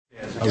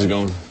How's it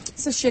going?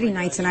 It's a shitty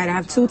night tonight. I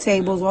have 2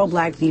 tables, all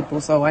black people,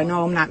 so I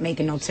know I'm not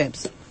making no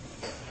tips.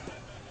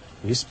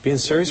 Are you being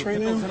serious right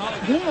now?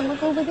 Yeah,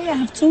 look over there. I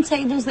have 2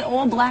 tables. They're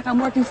all black.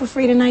 I'm working for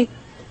free tonight.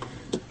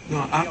 No,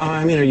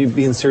 I mean, are you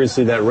being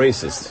seriously that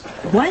racist?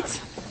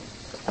 What?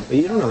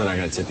 You don't know that I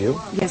gotta tip you.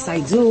 Yes,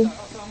 I do.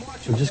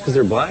 So just because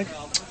they're black?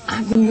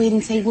 I've been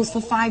waiting tables for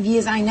 5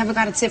 years. I never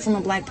got a tip from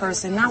a black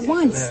person. Not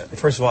once.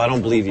 First of all, I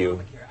don't believe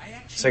you.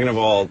 Second of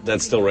all,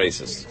 that's still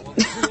racist.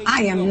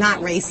 I am not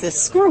racist.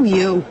 Screw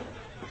you.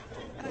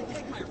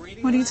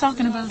 What are you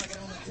talking about?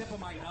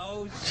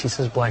 She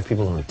says black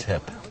people don't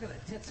tip.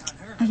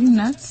 Are you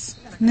nuts?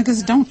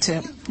 Niggas don't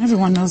tip.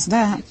 Everyone knows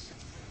that.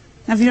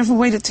 Have you ever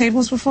waited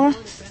tables before?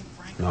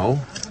 No.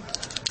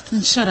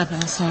 Then shut up,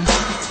 asshole.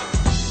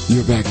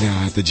 You're back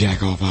now at the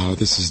Jack Off Hour.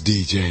 This is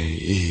DJ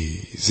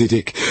Easy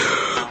Dick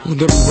on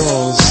them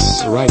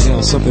balls. Right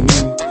now, something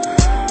new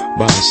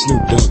by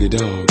Snoop Doggy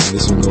Dogg. And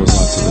this one goes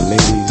out to the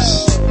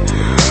ladies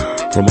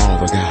from all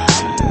the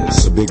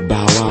guys. A big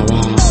bow wow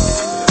wow.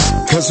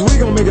 Cause we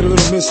gonna make it a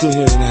little misty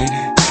here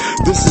tonight.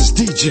 This is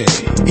DJ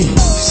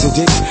Easy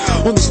Dick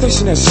on the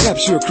station that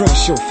slaps you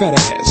across your fat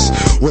ass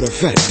with a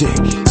fat dick.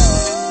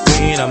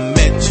 When I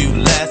met you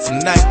last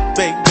night,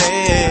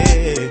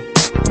 baby,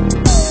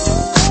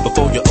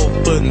 before you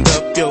opened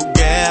up your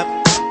gap,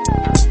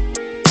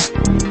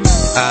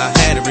 I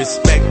had a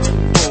respect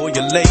for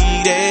your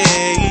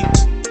lady,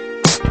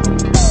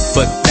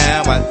 but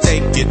now I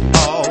take it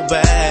all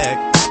back,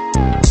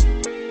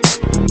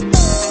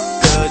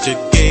 'cause you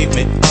gave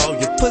me all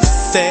your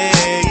pussy,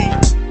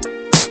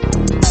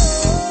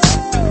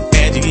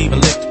 and you even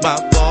licked my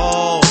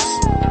balls.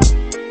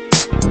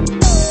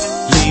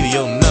 Leave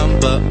your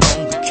number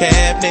on the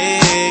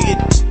cabinet,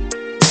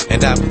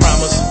 and I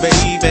promise,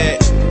 baby,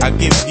 I'll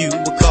give you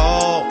a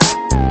call.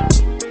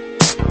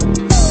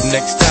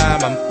 Next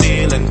time I'm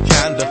feeling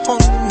kinda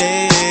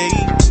horny,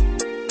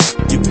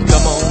 you can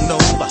come on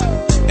over,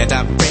 and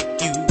I'll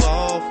break you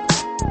off.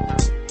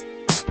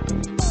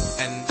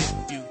 And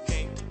if you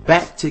can't...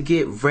 Back to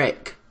get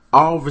wrecked.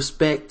 All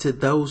respect to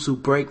those who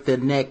break their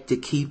neck to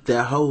keep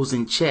their hoes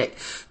in check.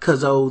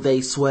 'Cause oh,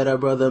 they sweat her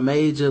brother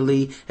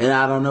majorly. And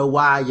I don't know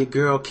why your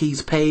girl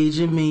keeps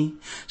paging me.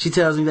 She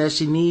tells me that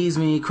she needs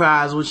me,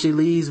 cries when she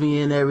leaves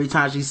me, and every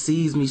time she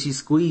sees me, she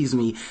squeezes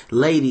me.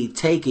 Lady,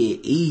 take it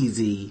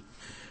easy.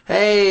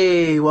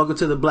 Hey, welcome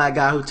to the Black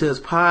Guy Who Tips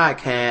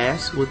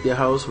podcast with your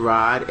host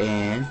Rod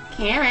and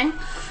Karen.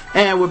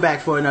 And we're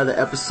back for another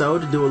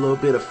episode to do a little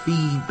bit of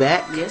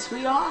feedback. Yes,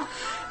 we are.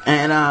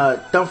 And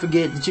don't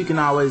forget that you can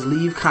always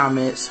leave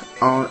comments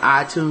on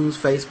iTunes,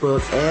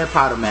 Facebook, and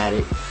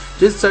Podomatic.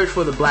 Just search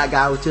for the Black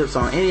Guy Who Tips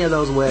on any of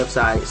those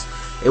websites.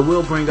 It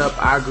will bring up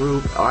our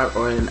group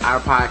or in our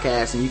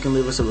podcast, and you can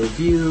leave us a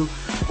review,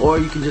 or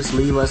you can just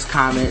leave us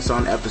comments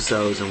on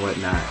episodes and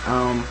whatnot.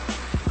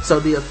 So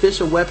the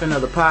official weapon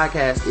of the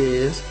podcast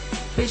is...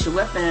 Official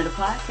weapon of the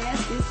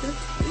podcast is the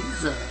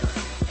taser.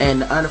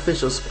 And the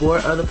unofficial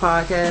sport of the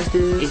podcast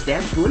is... Is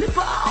that bullet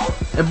ball?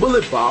 And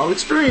bullet ball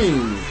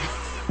extreme.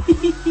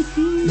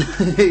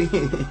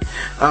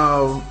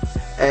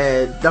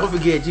 And don't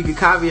forget, you can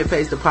copy and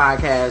paste the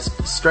podcast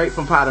straight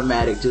from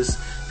Podomatic. Just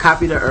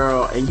copy the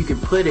URL and you can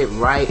put it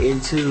right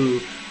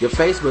into your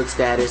Facebook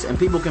status, and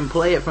people can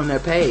play it from their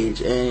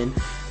page, and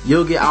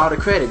you'll get all the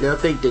credit. They'll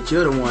think that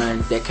you're the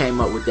one that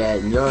came up with that,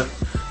 and your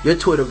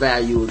Twitter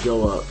value will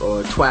go up,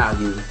 or twow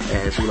you,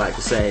 as we like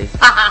to say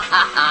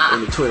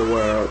in the Twitter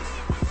world.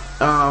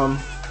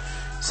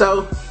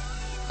 So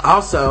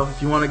also,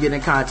 if you want to get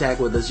in contact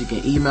with us, you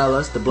can email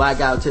us,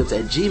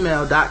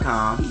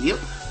 theblackguywhotips@gmail.com. Yep.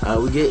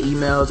 We get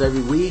emails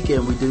every week,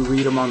 and we do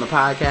read them on the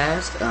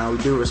podcast. We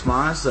do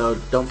respond, so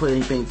don't put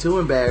anything too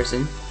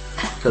embarrassing,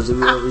 because we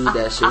will read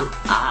that shit.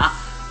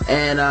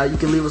 And you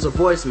can leave us a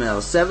voicemail.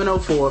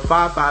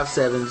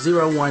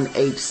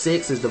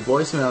 704-557-0186 is the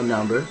voicemail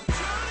number.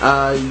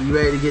 You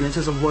ready to get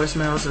into some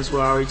voicemail since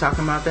we're already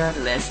talking about that?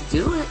 Let's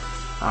do it.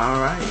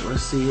 Alright,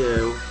 let's see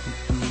here.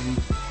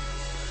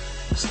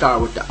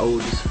 Start with the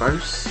oldest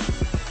first.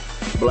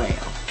 Blam.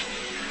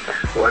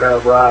 What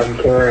up, Rod and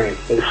Karen?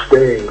 It's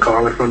Sting,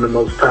 calling from the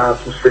most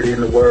powerful city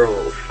in the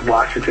world,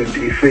 Washington,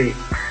 D.C.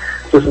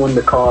 Just wanted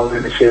to call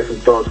in and share some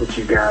thoughts with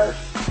you guys.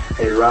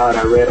 Hey, Rod,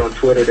 I read on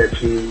Twitter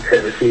that you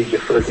had received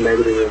your first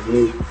negative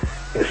review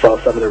and saw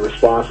some of the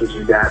responses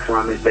you got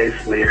from it.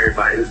 Basically,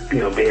 everybody,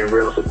 being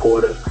real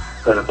supportive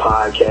of the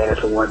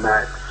podcast and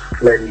whatnot,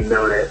 letting you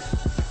know that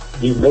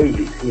you made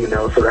it,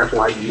 so that's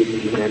why you get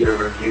these negative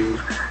reviews.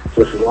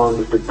 Just as long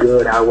as the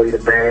good outweigh the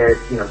bad,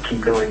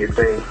 keep doing your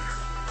thing.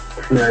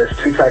 There's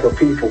 2 types of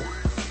people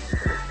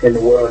in the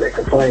world that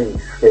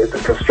complain. There's the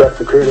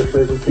constructive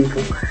criticism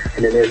people,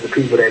 and then there's the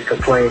people that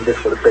complain just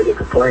for the sake of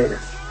complaining.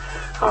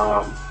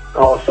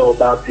 Also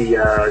about the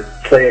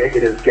player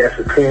hitter's guest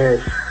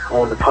appearance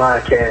on the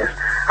podcast,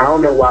 I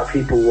don't know why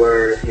people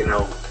were,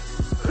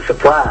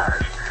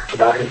 surprised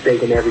about him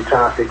taking every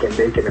topic and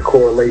making a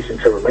correlation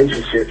to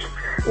relationships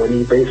when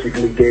he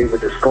basically gave a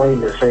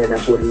disclaimer saying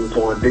that's what he was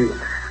going to do.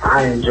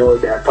 I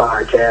enjoyed that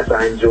podcast.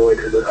 I enjoyed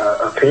his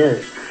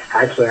appearance.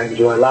 Actually, I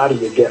enjoy a lot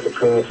of your guest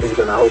appearances,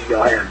 and I hope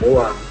y'all have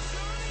more of them.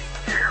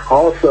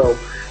 Also,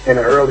 in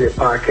an earlier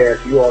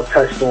podcast, you all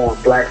touched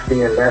on blacks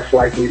being less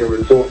likely to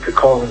resort to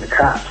calling the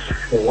cops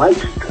than white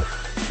people.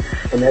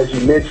 And as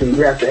you mentioned,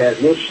 you have to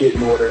have your shit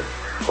in order,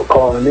 or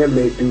calling them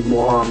may do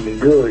more harm than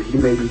good. You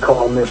may be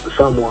calling them for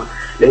someone,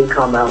 they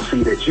come out and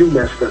see that you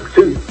messed up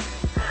too,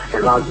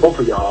 and lock both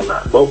of y'all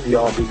up. Both of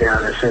y'all be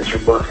down at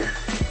Central Booking.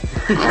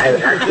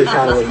 It actually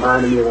kind of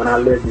reminded me of when I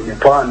lived in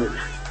apartments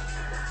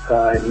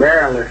in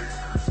Maryland,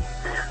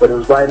 but it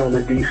was right on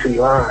the DC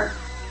line.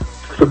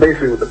 So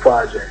basically it was the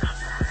projects.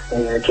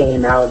 And I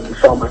came out and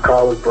saw my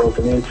car was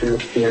broken into.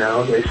 You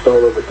know, they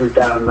stole over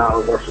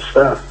 $3,000 worth of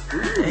stuff.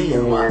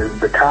 Damn. And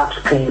the cops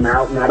came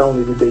out. Not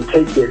only did they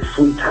take their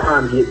sweet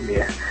time getting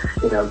there,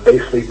 you know,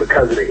 basically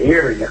because of the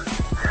area.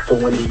 So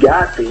when he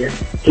got there,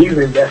 he was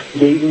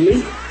investigating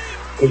me.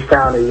 He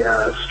found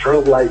a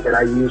strobe light that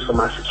I used for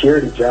my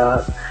security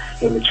job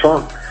in the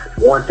trunk.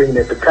 One thing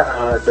that the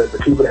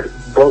people that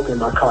broke in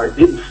my car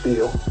didn't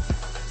steal.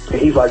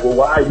 And he's like, well,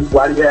 why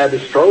do you have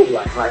this strobe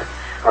light? Like,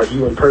 are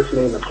you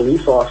impersonating a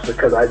police officer?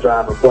 Because I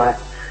drive a black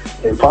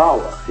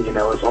Impala. You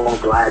know, it's all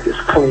black, it's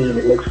clean,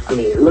 it looks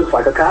clean. It looks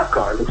like a cop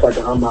car. It looks like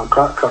an unmarked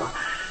cop car.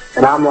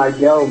 And I'm like,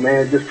 yo,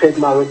 man, just take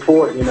my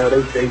report. You know,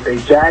 they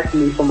jacked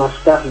me for my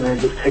stuff, man.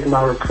 Just take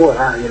my report.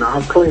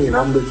 I'm clean.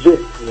 I'm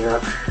legit, you know.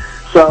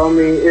 So, I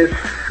mean,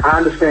 I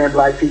understand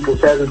black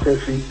people's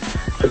hesitancy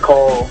to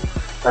call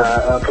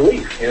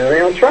police. You know, they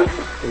don't trust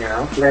them, you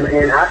know.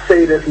 And I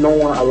say this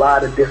knowing a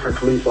lot of different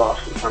police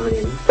officers. I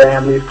mean,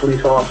 families,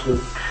 police officers,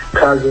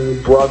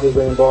 cousins, brothers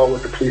are involved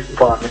with the police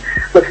department.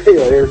 But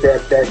still, there's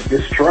that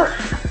distrust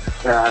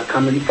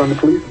coming from the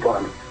police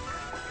department.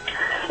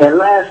 And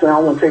lastly, I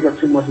don't want to take up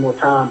too much more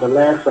time, but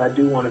lastly, I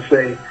do want to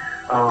say,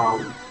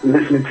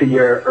 listening to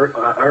your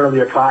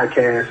earlier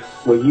podcast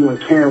where you and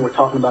Karen were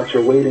talking about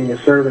your waiting and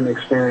serving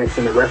experience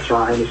in the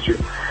restaurant industry.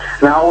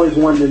 And I always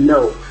wanted to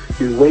know,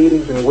 do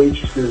waiters and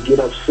waitresses get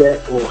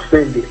upset or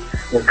offended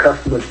when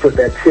customers put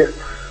that tip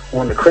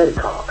on the credit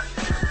card?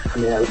 I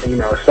mean, you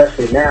know,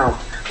 especially now,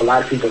 a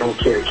lot of people don't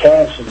carry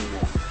cash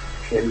anymore.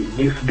 And it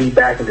used to be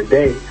back in the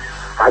day,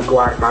 I'd go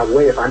out of my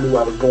way. If I knew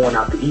I was going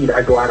out to eat,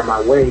 I'd go out of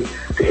my way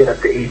to hit up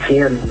the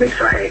ATM and make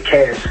sure I had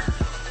cash.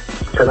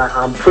 Because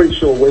I'm pretty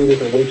sure waiters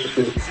and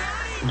waitresses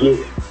get,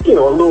 you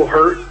know, a little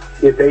hurt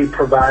if they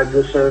provide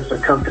good service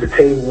and come to the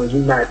table when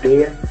you're not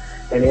there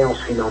and they don't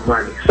see no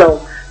money.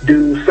 So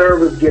do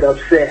servers get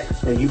upset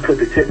when you put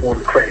the tip on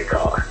the credit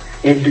card?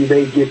 And do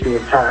they get the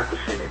entire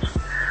percentage?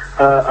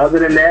 Other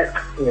than that,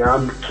 you know,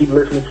 I'm keep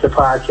listening to the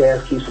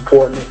podcast, keep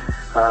supporting it,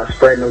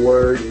 spreading the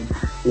word, and,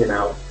 you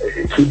know,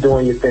 keep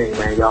doing your thing,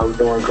 man. Y'all are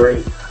doing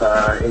great.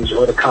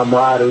 Enjoy the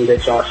camaraderie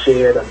that y'all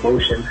share, the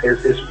emotion.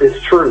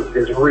 It's true.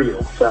 It's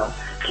real. So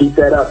keep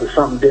that up. It's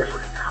something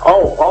different.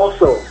 Oh,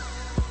 also,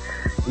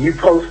 you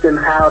posting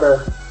how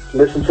to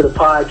listen to the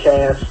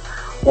podcast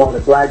on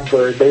the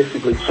Blackbird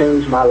basically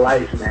changed my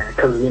life, man.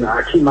 Because, you know,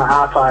 I keep my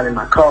iPod in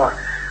my car,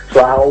 so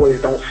I always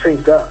don't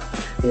sync up.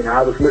 You know,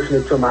 I was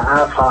listening to my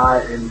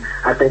iPod, and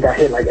I think I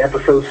hit like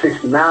episode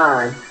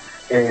 69,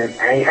 and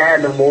I ain't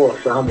had no more.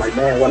 So I'm like,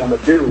 man, what I'm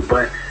gonna do?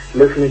 But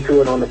listening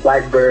to it on the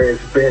Blackbird,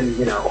 it's been,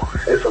 you know,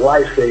 it's a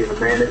lifesaver,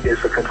 man.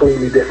 It's a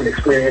completely different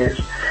experience.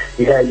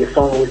 You have your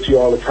phone with you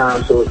all the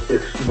time, so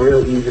it's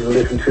real easy to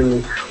listen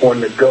to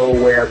on the go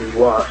wherever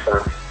you are.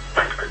 So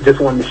just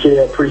wanted to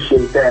share.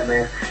 Appreciate that,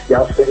 man.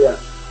 Y'all stay up.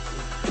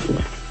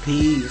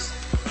 Peace.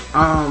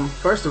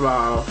 First of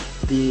all,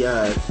 the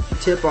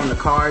tip on the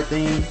card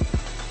thing.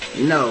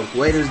 No,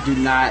 waiters do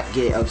not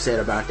get upset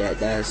about that.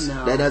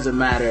 That doesn't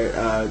matter.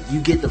 You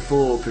get the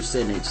full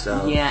percentage.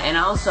 So yeah, and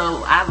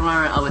also I've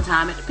learned over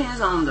time, it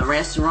depends on the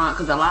restaurant,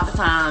 because a lot of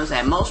times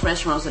at most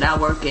restaurants that I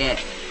work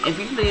at, if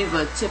you leave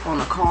a tip on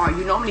the card,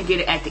 you normally get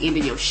it at the end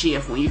of your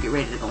shift when you get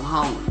ready to go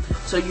home.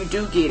 So you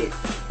do get it.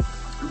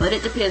 But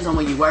it depends on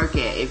where you work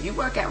at. If you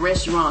work at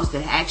restaurants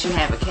that actually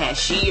have a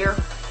cashier,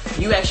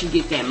 you actually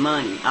get that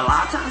money. A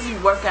lot of times if you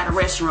work at a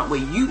restaurant where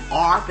you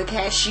are the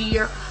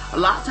cashier, a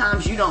lot of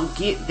times you don't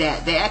get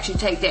that. They actually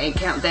take that and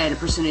count that in the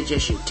percentage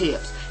as your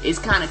tips. It's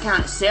kind of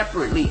counted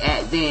separately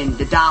at then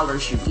the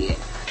dollars you get.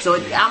 So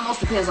it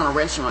almost depends on the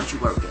restaurant you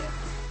work at.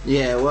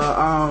 Yeah,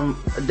 well,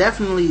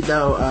 definitely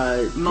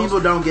though, people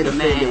don't get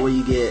offended when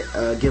you give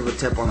a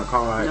tip on a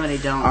card. No, they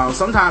don't.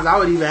 Sometimes I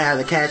would even have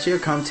the cashier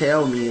come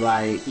tell me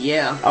like,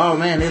 yeah, oh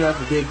man, they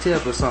left a big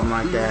tip or something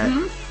like that.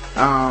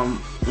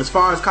 As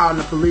far as calling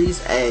the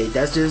police, hey,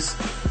 that's just,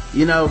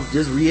 you know,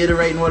 just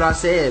reiterating what I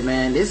said,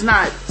 man. It's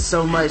not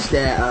so much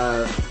that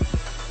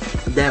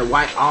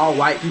all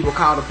white people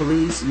call the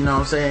police, you know what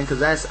I'm saying? Because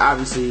that's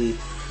obviously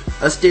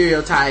a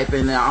stereotype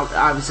and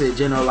obviously a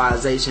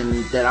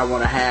generalization that I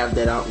want to have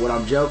when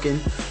I'm joking.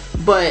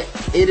 But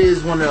it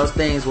is one of those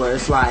things where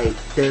it's like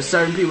there's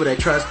certain people that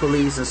trust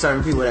police and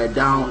certain people that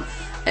don't.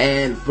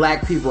 And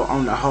black people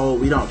on the whole,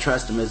 we don't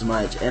trust them as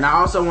much. And I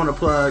also want to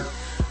plug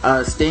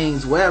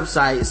Sting's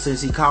website,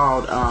 since he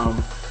called.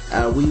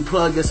 We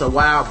plugged this a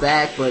while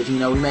back, but you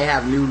know, we may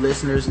have new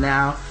listeners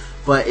now.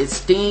 But it's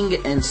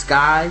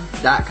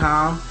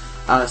stingandsky.com.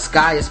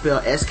 Skye is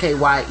spelled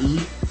S-K-Y-E.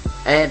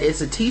 And it's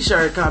a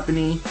t-shirt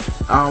company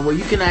where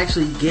you can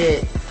actually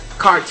get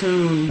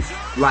cartoon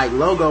like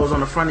logos on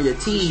the front of your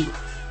tee,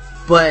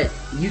 but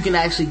you can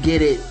actually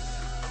get it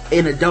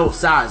in adult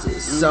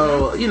sizes.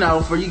 So, you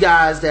know, for you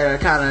guys that are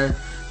kind of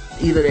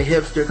either the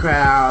hipster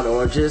crowd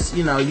or just,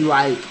 you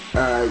like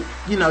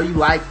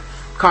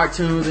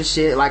cartoons and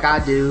shit like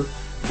I do,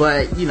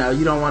 but, you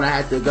don't want to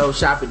have to go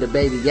shop at the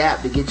Baby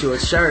Gap to get you a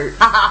shirt.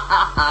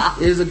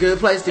 It's a good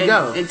place to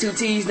go. And 2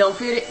 T's don't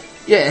fit it?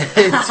 Yeah.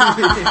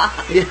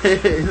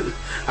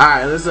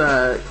 Alright, let's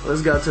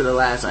go to the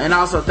last one. And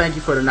also thank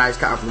you for the nice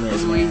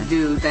compliments, man. We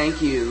do,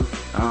 thank you.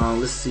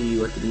 Let's see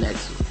what the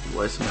next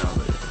voicemail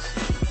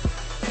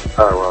is.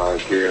 Hi, Rod,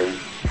 Karen.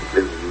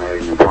 This is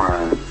Magnum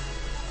Prime.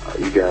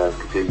 You guys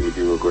continue to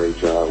do a great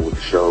job with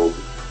the show.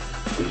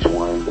 Each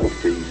one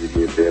continues to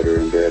get better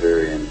and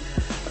better, and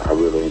I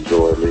really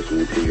enjoy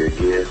listening to your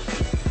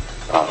guests.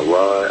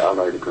 Rod, I'd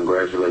like to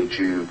congratulate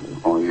you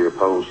on your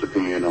post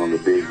appearing on the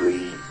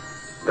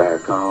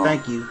BigLeague.com.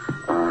 Thank you.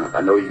 I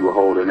know you were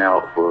holding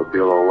out for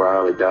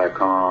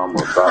BillO'Reilly.com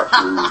or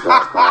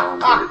FoxNews.com,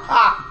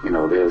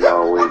 but, there's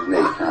always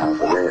next time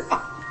for that.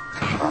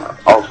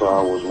 Also,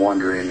 I was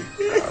wondering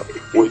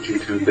what you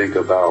two think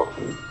about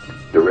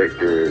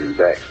director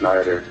Zack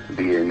Snyder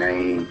being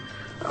named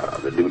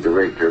the new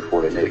director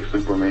for the next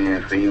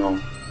Superman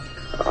film.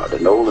 The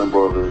Nolan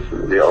brothers,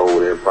 they're over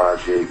their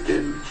project,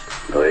 and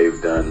they've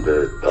done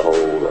the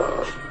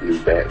whole new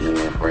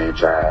Batman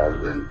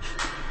franchise, and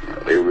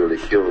they're really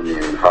killing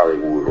it in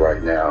Hollywood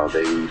right now.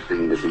 They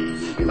seem to be,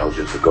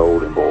 just a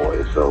golden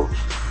boy. So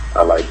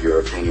I like your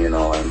opinion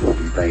on if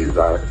you think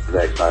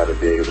Zack Snyder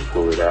be able to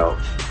pull it out.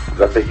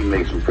 Because I think he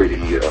makes some pretty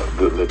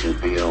good-looking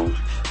films.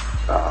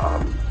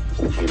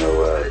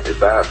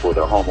 Aside for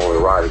the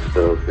homoerotic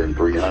stuff in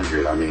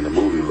 300, the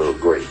movie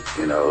looked great.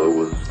 It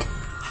was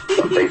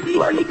basically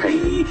like a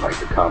painting, like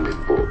a comic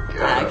book.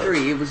 I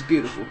agree, it was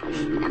beautiful.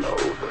 And,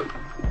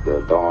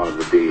 the Dawn of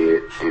the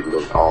Dead, it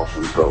looked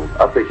awesome. So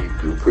I think he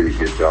did a pretty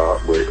good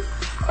job, but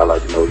I'd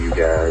like to know you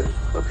guys'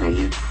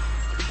 opinion.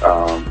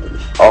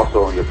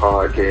 Also on your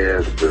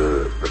podcast,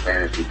 the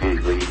Fantasy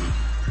Big League,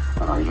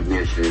 you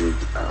mentioned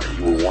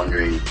you were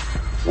wondering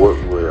what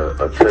would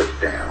a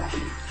touchdown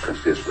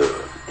consist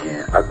of.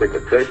 And I think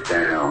a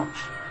touchdown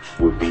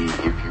would be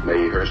if you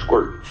made her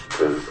squirt.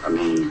 Because,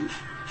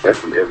 that's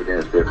some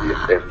evidence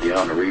that's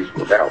beyond a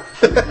reasonable doubt.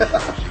 She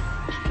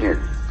can't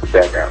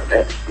back out of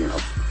that,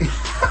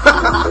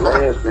 The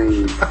last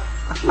thing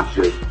was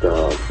just,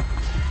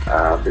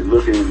 I've been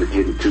looking into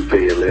getting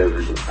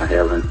 2K11. I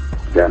haven't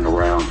gotten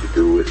around to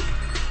do it.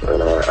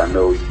 But I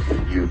know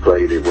you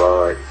played it,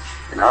 Rod.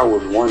 And I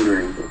was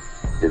wondering,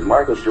 is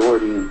Michael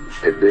Jordan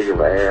as big of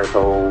an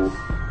asshole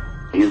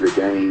in the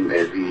game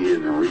as he is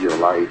in real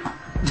life?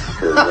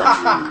 Because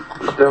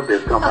the stuff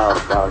that's come out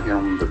about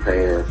him the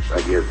past,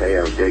 I guess,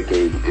 half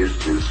decade is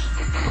just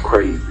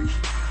crazy.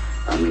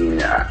 I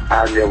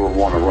never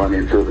want to run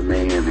into the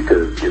man,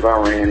 because if I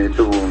ran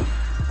into him,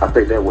 I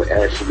think that would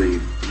actually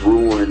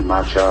ruin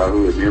my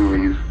childhood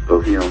memories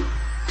of him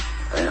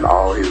and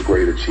all his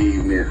great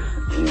achievements.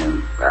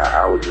 And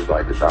I would just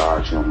like to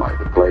dodge him like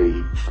the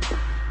plague.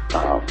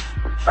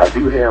 I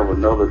do have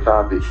another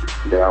topic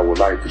that I would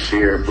like to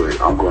share, but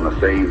I'm going to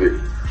save it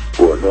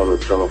for another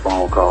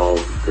telephone call,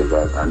 because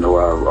I know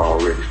I've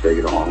already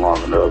stayed on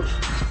long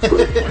enough.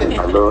 But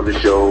I love the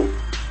show.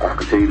 I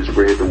continue to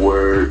spread the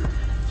word,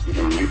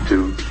 and you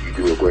two, you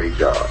do a great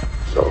job.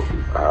 So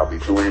I'll be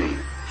tuning in.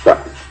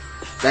 Bye.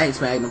 Thanks,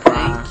 Magnum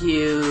Prime. Thank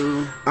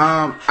you.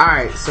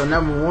 Alright, so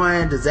number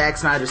one, the Zack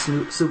Snyder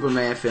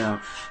Superman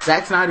film.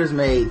 Zack Snyder's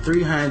made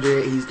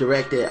 300. He's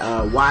directed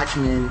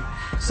Watchmen.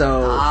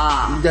 So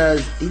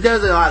he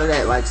does a lot of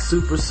that, like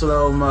super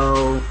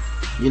slow-mo,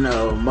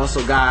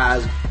 muscle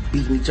guys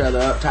beating each other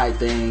up type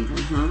thing.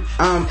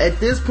 At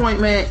this point,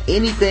 man,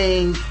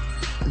 anything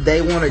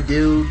they want to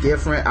do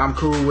different, I'm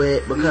cool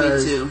with,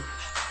 because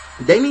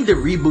they need to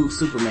reboot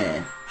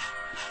Superman.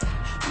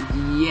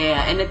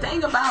 Yeah, and the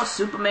thing about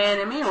Superman,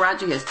 and me and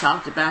Roger has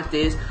talked about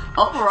this,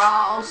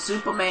 overall,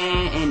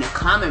 Superman in the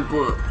comic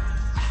book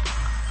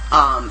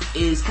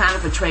is kind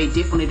of portrayed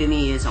differently than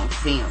he is on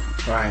film.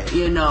 Right.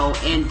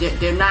 And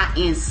they're not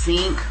in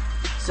sync,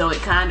 so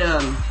it kind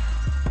of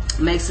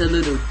makes it a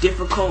little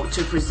difficult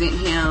to present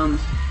him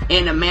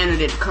in a manner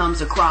that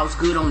comes across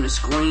good on the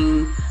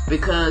screen,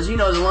 because the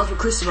ones with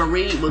Christopher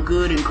Reeve were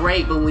good and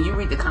great, but when you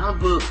read the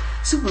comic book,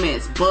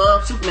 Superman's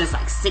buff, Superman's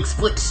like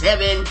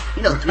 6'7",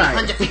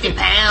 350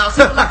 pounds,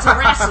 he looks a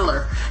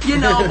wrestler,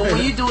 but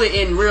when you do it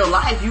in real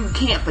life, you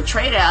can't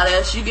portray that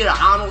unless you get an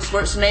Arnold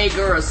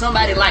Schwarzenegger or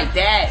somebody like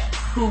that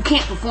who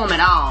can't perform at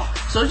all.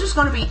 So it's just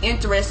going to be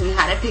interesting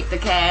how they pick the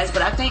cast,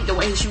 but I think the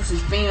way he shoots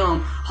his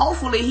film,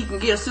 hopefully he can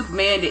get a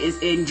Superman that is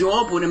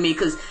enjoyable to me,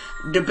 because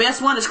the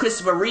best one is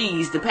Christopher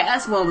Reeves. The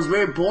past one was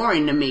very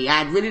boring to me.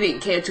 I really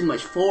didn't care too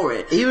much for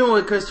it. Even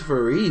with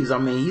Christopher Reeves,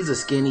 he's a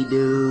skinny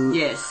dude.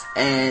 Yes.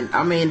 And,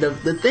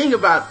 the thing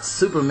about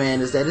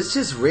Superman is that it's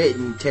just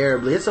written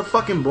terribly. It's a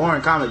fucking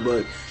boring comic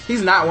book.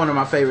 He's not one of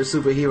my favorite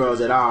superheroes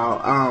at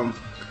all.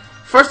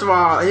 first of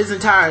all, his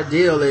entire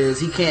deal is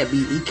he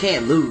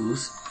can't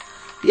lose.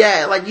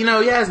 Yeah, like, you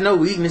know, he has no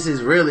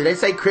weaknesses, really. They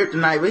say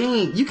kryptonite, but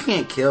you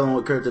can't kill him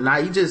with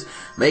kryptonite. You just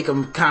make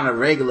him kind of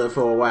regular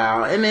for a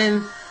while. And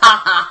then,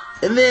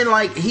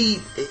 like,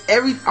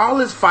 all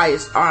his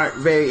fights aren't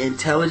very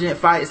intelligent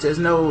fights. There's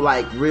no,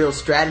 like, real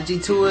strategy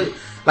to it.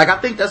 Like, I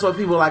think that's what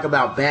people like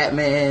about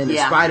Batman and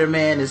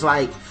Spider-Man is,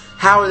 like,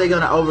 how are they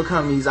going to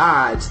overcome these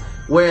odds?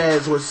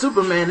 Whereas with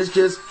Superman, it's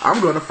just, I'm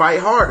going to fight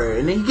harder.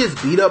 And then he gets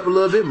beat up a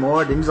little bit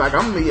more. Then he's like,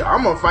 I'm going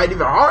to fight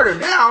even harder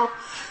now.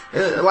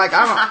 Like,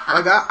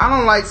 I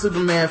don't like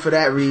Superman for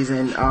that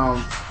reason.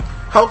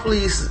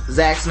 Hopefully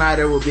Zack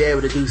Snyder will be able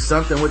to do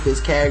something with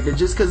this character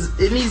just because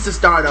it needs to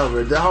start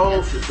over.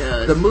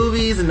 The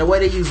movies and the way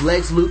they use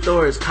Lex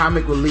Luthor as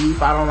comic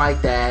relief, I don't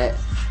like that.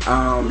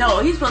 No,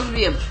 he's supposed to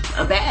be a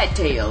bad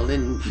tail.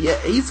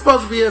 Yeah, he's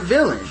supposed to be a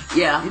villain.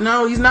 Yeah. You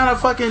know, he's not a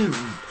fucking...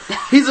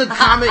 He's a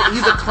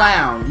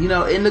clown. You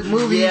know, in the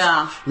movies,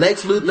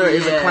 Lex Luthor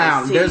is a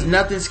clown. There's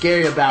nothing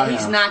scary about him.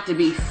 He's not to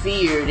be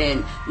feared,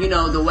 and you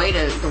know the way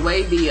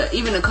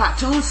even the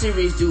cartoon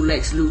series do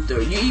Lex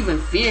Luthor, you even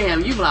fear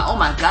him. You be like, oh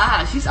my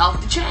gosh, he's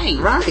off the chain.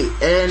 Right,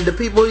 and the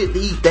people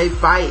they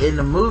fight in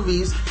the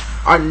movies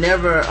are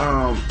never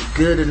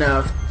good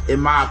enough,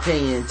 in my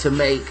opinion, to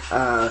make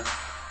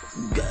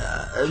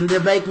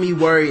me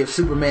worry if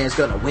Superman's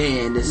gonna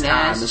win this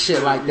time and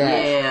shit like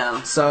that.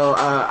 Yeah. So,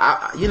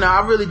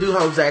 I really do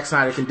hope Zack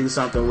Snyder can do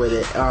something with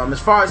it.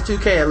 As far as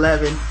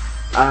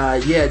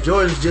 2K11,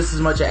 Jordan's just as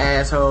much an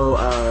asshole.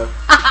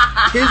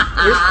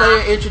 His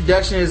player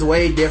introduction is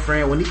way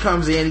different. When he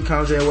comes in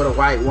with a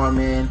white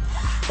woman.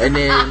 And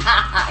then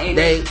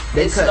they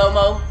cut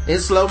slow-mo? In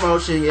slow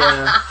motion,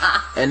 yeah.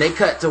 And they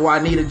cut to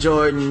Juanita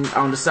Jordan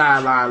on the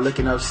sideline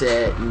looking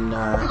upset, and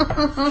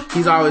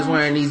he's always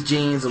wearing these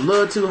jeans a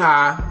little too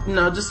high,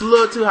 just a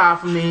little too high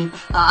for me.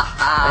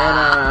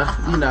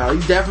 And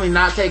he's definitely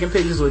not taking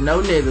pictures with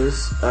no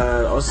niggas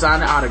or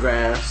signing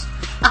autographs.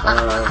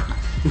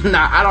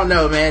 I don't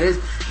know, man. It's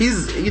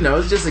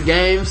just a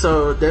game,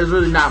 so there's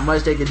really not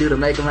much they can do to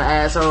make him an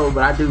asshole.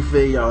 But I do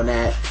feel you on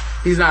that.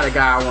 He's not a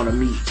guy I want to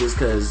meet just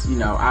because,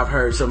 I've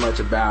heard so much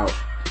about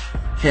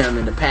him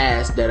in the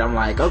past that I'm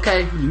like,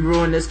 okay, you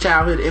ruined this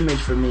childhood image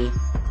for me.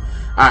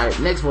 Alright,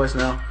 next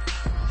voicemail.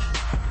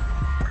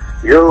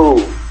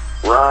 Yo,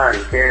 Ron,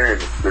 Karen,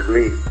 it's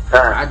me.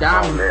 Hi,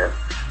 Dom. Man.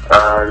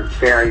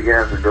 See how you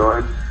guys are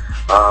doing.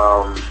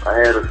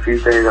 I had a few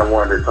things I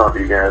wanted to talk to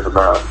you guys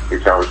about,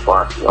 get y'all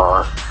responses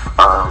on.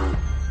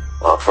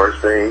 First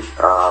thing,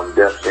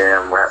 Def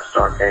Jam Rap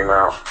Star came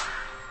out.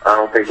 I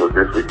don't think it was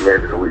this week,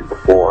 maybe the week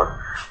before,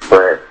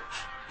 but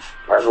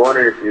I was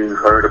wondering if you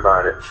heard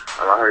about it.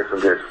 I heard some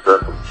good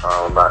stuff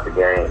about the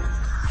game.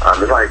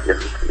 It's like,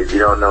 if you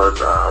don't know, it's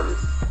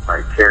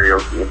like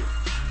karaoke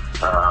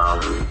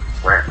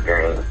rap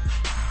game.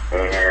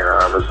 And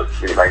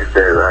like I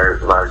said, I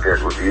heard a lot of good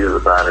reviews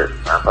about it.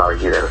 I'll probably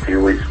get it in a few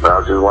weeks, but I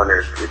was just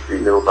wondering if you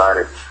knew about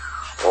it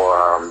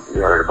or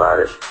you heard about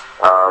it.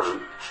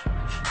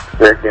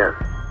 Second,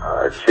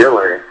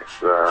 Chile,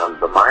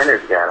 the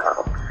miners got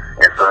out.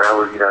 And so that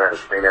was, I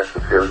think that's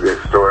the feel-good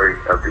story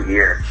of the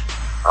year.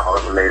 All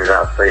of them made it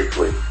out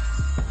safely.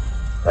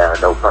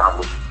 No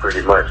problem,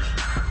 pretty much.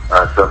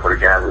 Except for the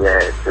guy who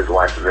had his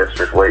wife and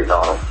mistress waiting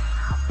on him.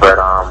 But,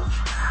 now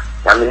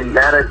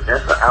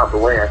that's out the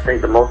way, I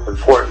think the most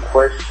important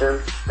question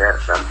that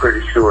I'm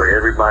pretty sure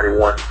everybody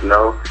wants to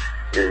know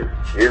is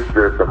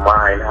the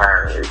mine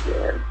hiring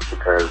again?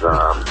 Because,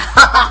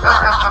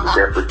 I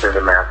definitely sent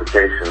him an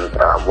application,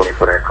 waiting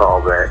for that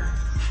call back.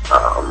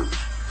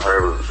 It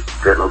was a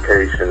good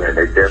location, and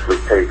they definitely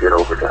paid good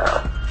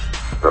overtime.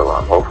 So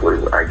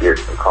hopefully I get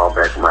a call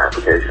back from my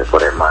application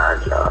for that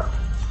mine job.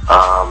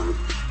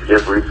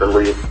 Just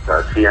recently,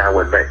 T.I.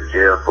 went back to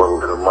jail for a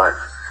little month,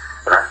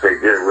 and I say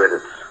good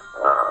riddance.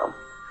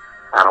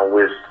 I don't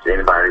wish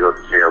anybody to go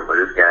to jail, but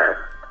this guy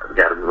has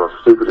got to be the most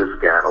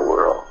stupidest guy in the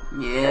world.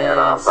 Yes.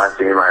 And if I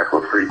see anybody for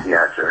a free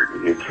T.I. shirt,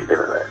 you get kicked in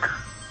the neck.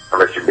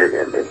 Unless you're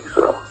bigger than me,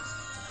 so.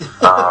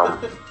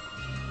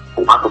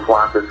 Waka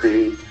Flocka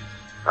seed.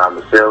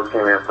 The sales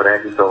came in for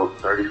that. He sold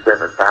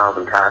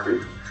 37,000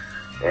 copies,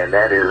 and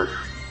that is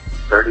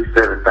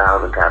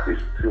 37,000 copies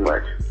too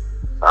much.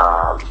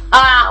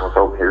 I was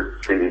hoping his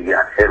CD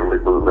got heavily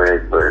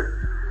bootlegged, but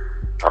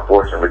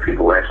unfortunately,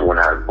 people actually went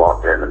out and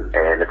bought them.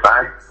 And if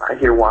I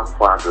hear Waka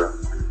Flocka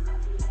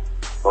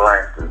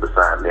blasting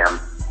beside me, I'm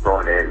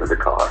throwing it into the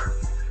car.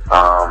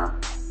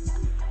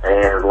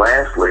 And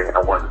lastly,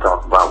 I wanted to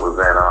talk about was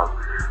that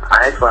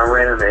I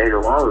ran into Eddie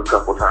Long a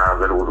couple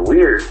times, and it was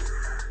weird.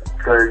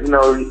 Because, I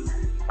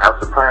was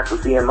surprised to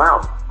see him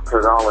out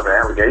because all of the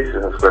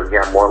allegations and stuff, he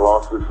got more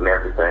lawsuits and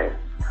everything.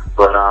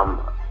 But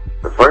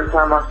the first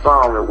time I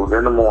saw him, it was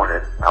in the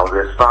morning. I was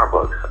at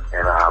Starbucks,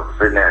 and I was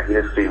sitting there. He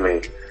didn't see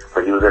me,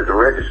 but he was at the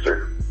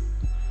register.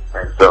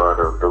 And so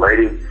the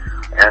lady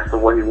asked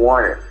him what he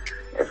wanted.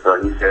 And so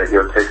he said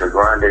he'll take a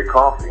grande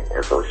coffee.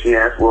 And so she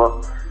asked,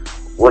 well,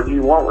 what do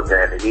you want with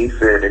that? And he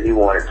said that he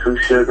wanted 2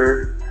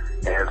 sugar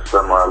and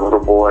some little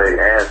boy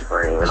ass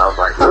cream, and I was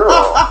like,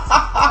 oh,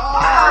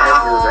 I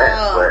didn't do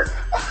that, but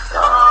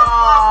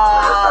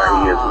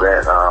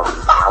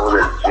I was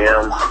at the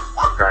gym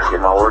trying to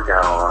get my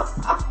workout on,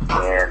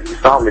 and he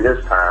saw me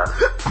this time,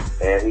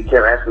 and he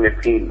kept asking me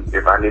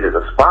if I needed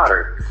a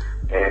spotter,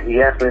 and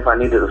he asked me if I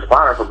needed a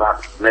spotter for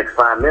about the next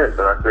 5 minutes,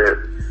 and I said,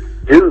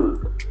 dude,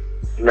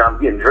 you know, I'm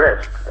getting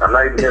dressed. I'm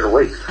not even here to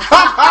wait. And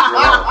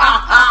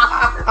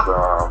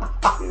so,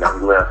 he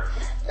left,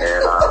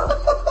 and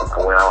I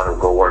went out and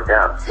go work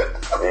out.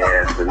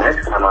 And the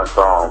next time I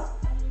saw him,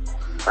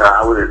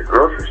 I was at the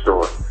grocery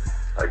store,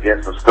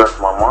 getting some stuff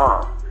for my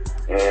mom,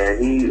 and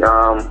he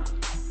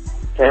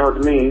came up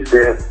to me. He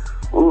said,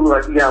 "Ooh,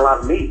 like you got a lot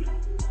of meat."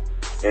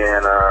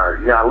 And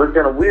I looked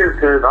kind of weird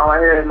because all I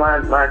had in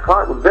my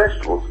cart was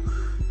vegetables.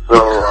 So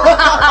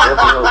I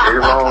definitely hope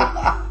everyone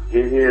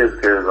get his,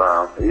 because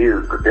he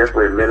is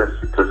definitely a menace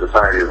to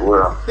society as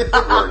well. It's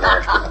really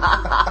nasty.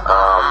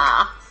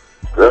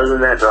 Other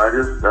than that, though, I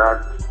just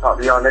talk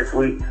to y'all next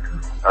week.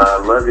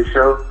 Love your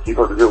show. Keep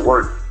up the good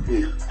work.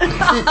 Peace.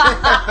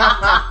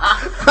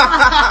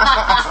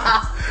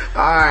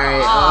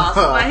 Alright.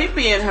 So he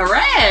being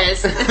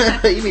harassed.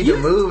 You need to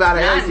move out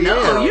of ATL.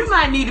 No, you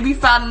might need to be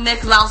filing the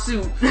next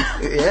lawsuit.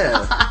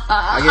 Yeah.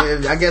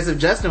 I guess if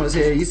Justin was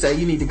here, you say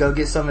you need to go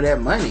get some of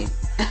that money.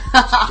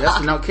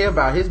 Justin don't care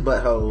about his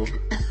butthole.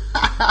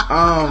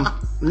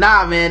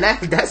 Nah, man,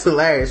 that's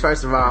hilarious.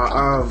 First of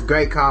all,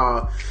 great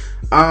call.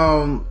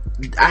 I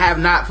have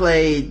not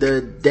played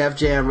the Def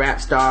Jam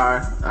Rap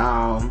Star.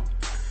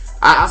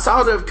 I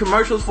saw the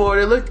commercials for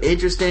it. It looked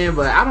interesting,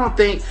 but I don't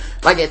think,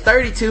 like at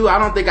 32, I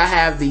don't think I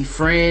have the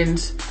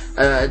friends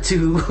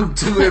to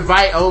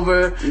invite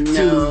over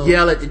to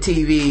yell at the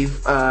TV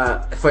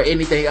for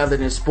anything other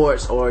than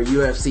sports or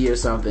UFC or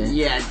something.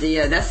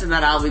 Yeah, that's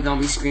about all we're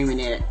gonna be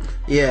screaming at.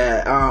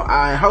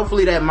 Yeah,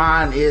 hopefully that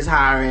mine is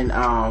hiring.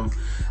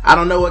 I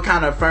don't know what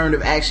kind of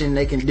affirmative action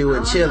they can do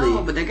in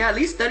Chile. But they got at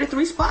least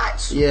 33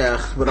 spots.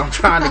 Yeah, but I'm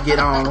trying to get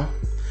on.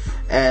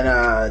 And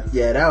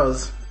that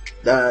was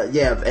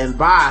and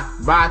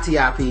bye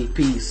TIP,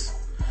 peace.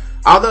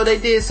 Although they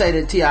did say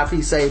that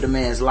TIP saved a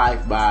man's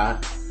life by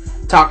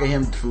talking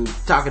him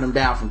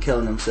down from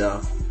killing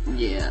himself.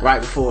 Yeah. Right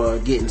before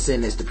getting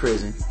sentenced to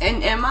prison.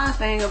 And my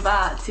thing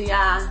about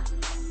T.I.,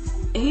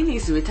 he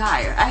needs to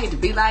retire. I hate to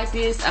be like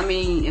this. I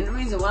mean, and the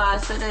reason why I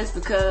say that is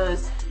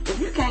because if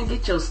you can't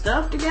get your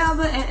stuff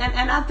together,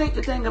 and I think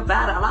the thing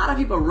about it, a lot of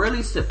people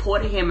really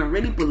supported him and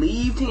really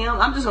believed him.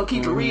 I'm just gonna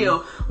keep it real.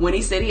 When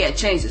he said he had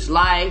changed his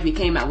life, he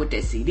came out with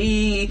that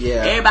CD.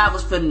 Yeah. Everybody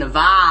was feeling the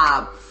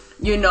vibe,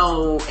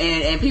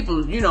 and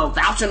people,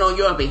 vouching on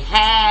your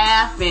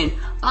behalf and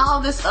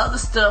all this other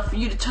stuff for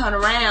you to turn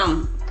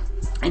around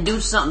and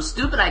do something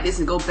stupid like this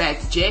and go back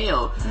to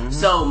jail.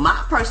 So my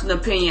personal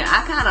opinion,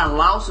 I kind of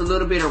lost a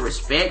little bit of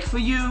respect for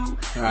you,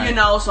 right.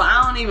 So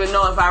I don't even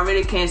know if I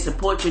really can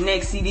support your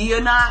next CD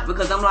or not,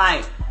 because I'm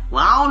like,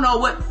 well, I don't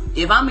know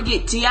if I'm gonna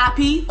get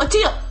TIP or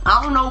Tip.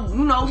 I don't know,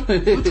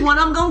 which one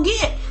I'm gonna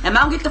get. Am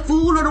I gonna get the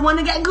fool or the one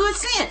that got good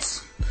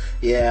sense?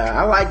 Yeah,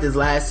 I liked his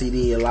last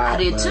CD a lot.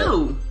 I did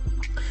too.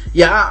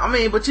 Yeah, I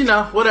mean, but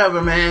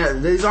whatever,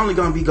 man. He's only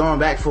gonna be going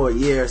back for a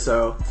year,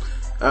 so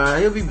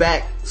he'll be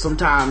back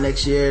sometime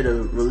next year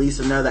to release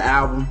another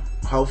album,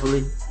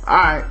 hopefully.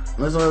 Alright,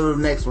 let's go to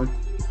the next one.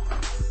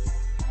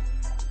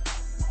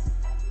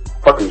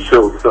 Fucking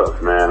show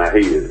sucks, man. I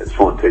hate it. I just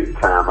want to take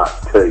the time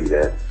out to tell you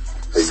that.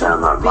 Take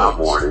time out of my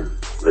morning.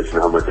 Let you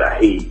know how much I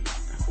hate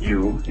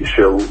you, your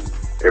show,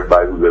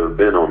 everybody who's ever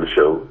been on the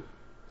show,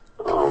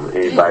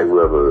 anybody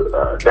who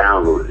ever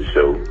downloaded the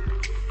show.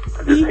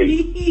 I just hate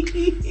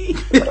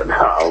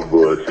I'm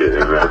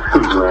bullshitting, man.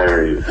 It's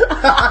hilarious.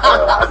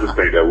 I just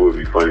think that would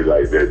be funny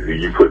like that.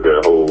 You put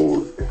that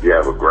whole, if you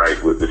have a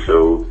gripe with the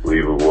show,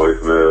 leave a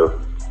voicemail.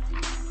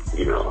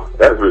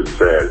 That's really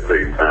sad,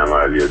 taking time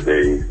out of your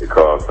day to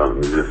call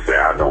something and just say,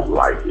 I don't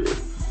like it.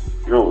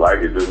 If you don't like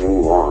it, just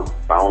move on.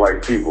 If I don't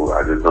like people,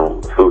 I just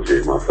don't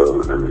associate myself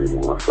with them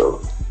anymore. So,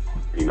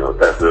 if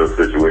that's the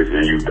situation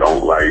and you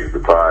don't like the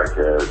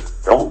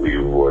podcast, don't leave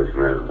a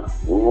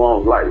voicemail. Move on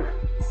with life.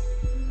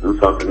 Do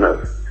something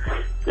else.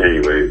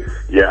 Anyway,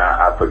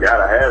 I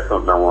forgot I had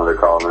something I wanted to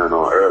call in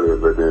on earlier,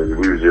 but then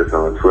we was just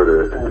on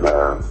Twitter, and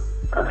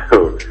I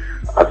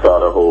saw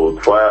the whole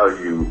Twile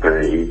You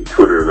thing,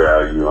 Twitter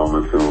value, I'm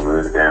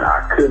assuming, and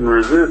I couldn't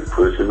resist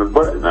pushing the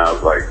button. I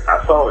was like,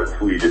 I saw it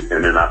tweeted,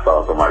 and then I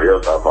saw somebody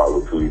else I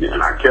followed tweet it,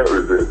 and I kept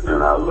resisting,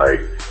 and I was like,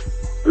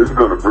 this is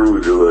gonna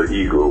bruise your little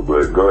ego,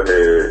 but go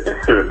ahead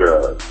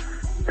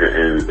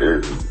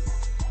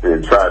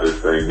and try this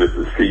thing just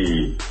to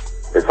see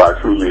if I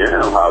truly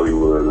am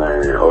Hollywood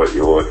land or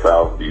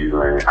South Beach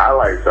land. I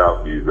like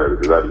South Beach better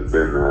because I just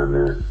been down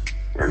there.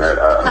 And I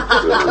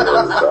really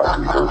love South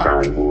Beach. I'm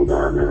trying to move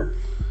down there.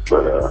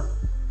 But, I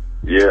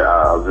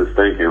was just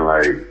thinking,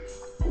 like,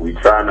 we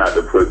try not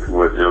to put too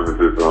much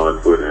emphasis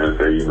on Twitter and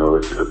say,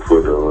 it's just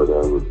Twitter or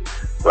whatever.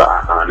 But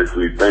I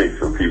honestly think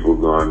some people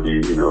going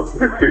to be, going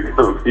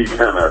to be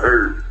kind of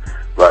hurt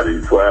by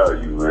these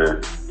Twile You,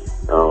 man.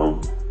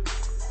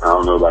 I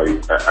don't know, like,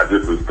 I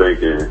just was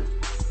thinking,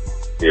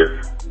 if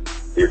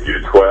your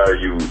Twile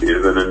You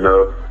isn't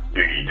enough,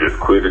 do you just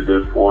quit at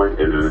this point?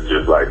 Is it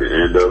just like the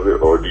end of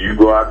it? Or do you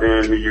go out there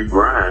and do you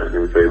grind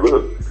and say,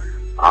 look,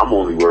 I'm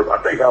only worth,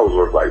 I think I was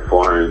worth like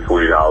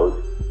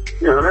 $420.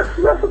 You know,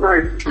 that's a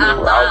nice,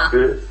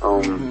 outfit.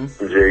 Some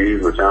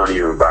J's, which I don't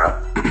even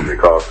buy. They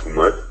cost too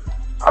much.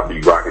 I'll be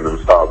rocking them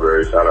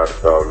Starberry. Shout out to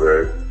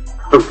Starberry.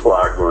 Before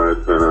I go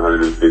and spend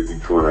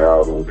 $150,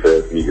 $200 on a pair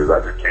of sneakers, I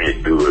just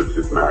can't do it. It's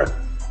just not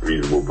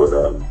reasonable. But,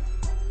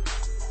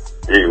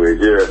 anyway,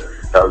 yeah,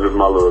 that was just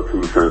my little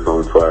 2 cents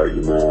on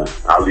Twag, man.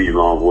 I leave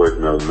long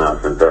voicemails now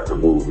since that's a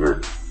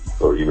movement.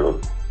 So, you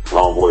know,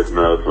 long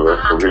voicemails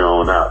from here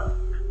on out.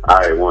 All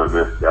right, one,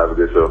 man. Have a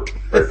good show.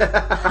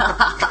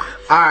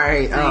 All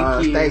right,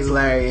 thanks,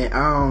 Larry.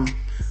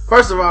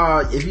 First of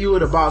all, if you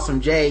would have bought some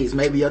J's,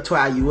 maybe your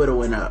Twag you would have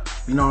went up.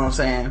 You know what I'm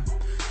saying?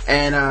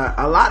 And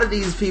a lot of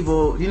these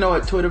people, you know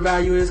what Twitter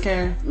value is,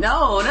 Karen?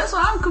 No, that's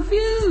why I'm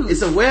confused.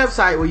 It's a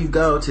website where you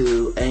go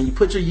to and you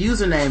put your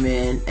username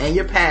in and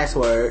your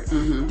password.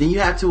 Then you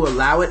have to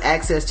allow it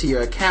access to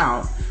your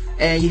account.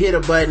 And you hit a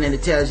button and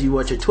it tells you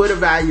what your Twitter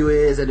value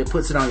is, and it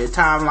puts it on your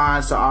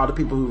timeline so all the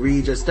people who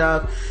read your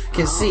stuff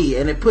can see.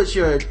 And it puts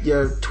your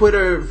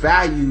Twitter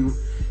value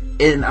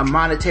in a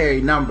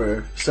monetary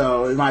number.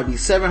 So it might be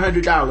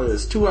 $700,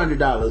 $200,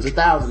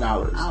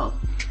 $1,000. Oh.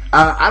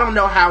 I don't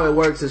know how it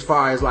works as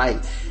far as like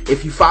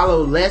if you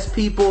follow less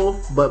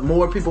people but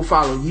more people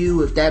follow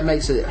you, if that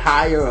makes it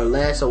higher or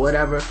less or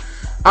whatever.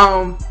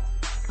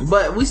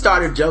 But we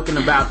started joking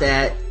about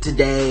that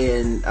today,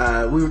 and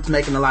we were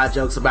making a lot of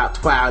jokes about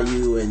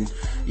Twalue, and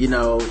you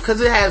know,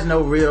 because it has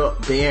no real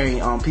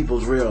bearing on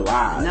people's real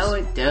lives. No,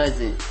 it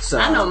doesn't. So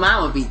I know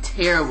mine would be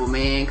terrible,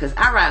 man, because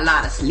I write a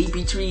lot of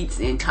sleepy tweets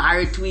and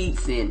tired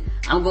tweets and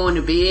I'm going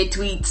to bed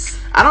tweets.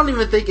 I don't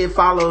even think it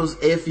follows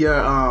if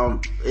your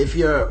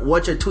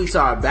what your tweets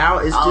are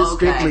about. It's just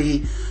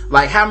strictly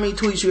like how many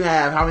tweets you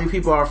have, how many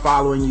people are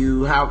following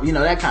you, how, you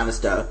know, that kind of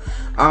stuff.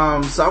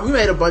 So we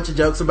made a bunch of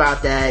jokes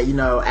about that, you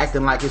know,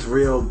 acting like it's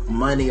real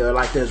money or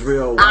like there's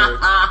real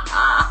work.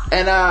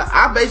 And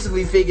I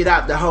basically figured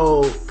out the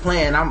whole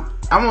plan. I'm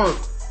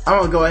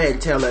gonna go ahead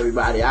and tell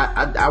everybody.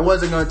 I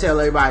wasn't gonna tell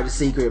everybody the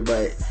secret,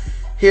 but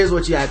here's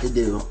what you have to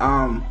do.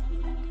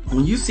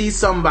 When you see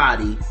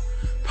somebody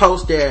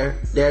post their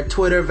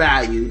Twitter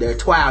value, their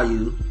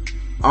Twalue,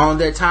 on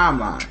their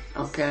timeline.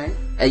 Okay.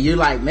 And you're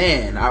like,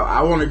 man,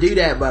 I want to do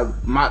that,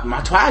 but my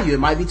Twalue, it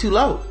might be too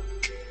low.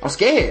 I'm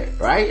scared,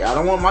 right? I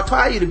don't want my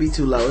Twalue to be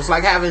too low. It's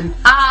like having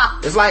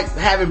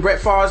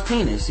Brett Favre's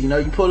penis. You know,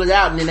 you pull it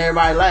out and then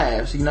everybody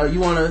laughs. You know, you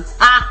want to,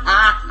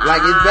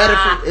 like,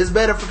 it's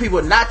better for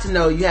people not to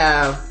know you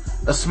have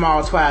a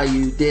small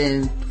Twalue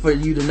than for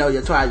you to know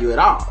your Twalue at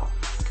all.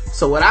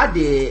 So what I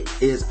did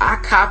is I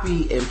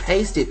copied and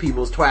pasted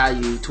people's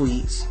Twalue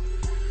tweets,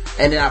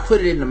 and then I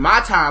put it into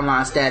my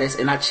timeline status,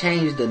 and I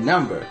changed the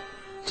number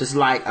to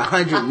like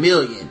 100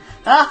 million.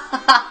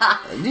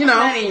 You know,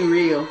 that ain't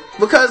real,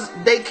 because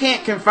they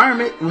can't confirm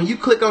it. When you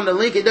click on the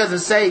link, it doesn't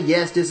say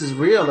yes, this is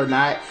real or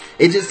not.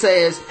 It just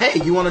says,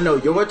 hey, you want to know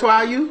your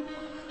Twalue?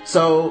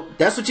 So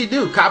that's what you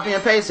do, copy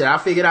and paste it. I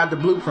figured out the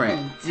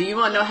blueprint. Do you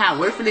want to know how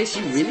worthless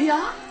you really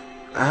are?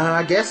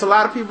 I guess a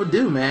lot of people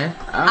do, man.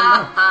 I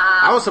don't know.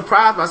 I was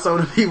surprised by some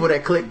of the people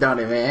that clicked on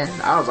it, man.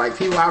 I was like,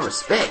 people I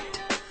respect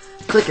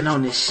clicking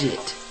on this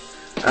shit.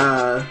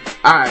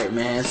 Alright,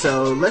 man.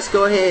 So let's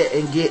go ahead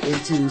and get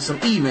into some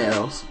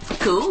emails.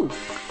 Cool.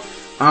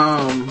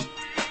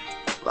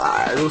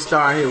 We'll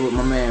start here with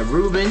my man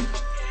Ruben.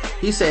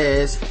 He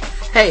says,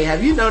 hey,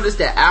 have you noticed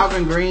that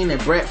Alvin Green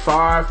and Brett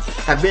Favre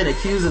have been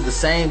accused of the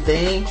same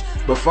thing?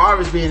 But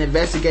Favre is being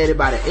investigated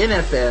by the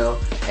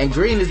NFL and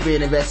Green is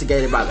being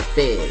investigated by the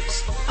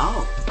feds.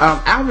 Oh.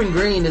 Alvin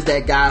Green is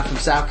that guy from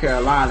South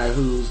Carolina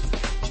who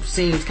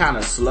seems kind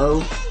of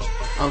slow.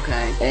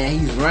 Okay. And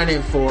he's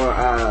running for,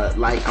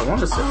 like, I want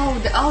to say...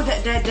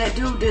 that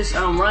dude that's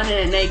running,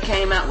 and they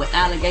came out with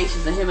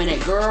allegations of him and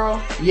that girl?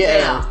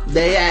 Yeah.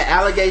 They had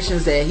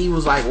allegations that he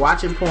was, like,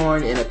 watching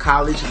porn in a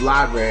college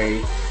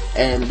library,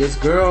 and this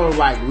girl,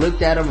 like,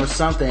 looked at him or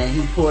something, and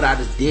he pulled out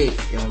his dick,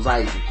 and was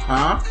like,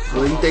 huh?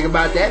 What do you think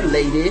about that,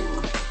 lady?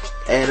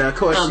 And, of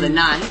course... the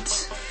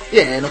night.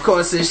 Yeah, and of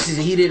course, since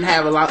he didn't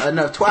have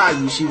enough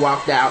Twalue, she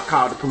walked out,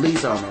 called the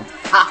police on him.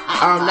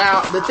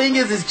 Now, the thing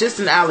is, it's just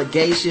an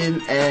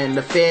allegation, and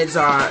the feds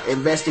are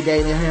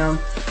investigating him.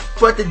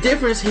 But the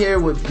difference here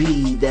would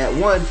be that,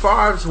 one,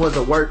 Favre's was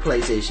a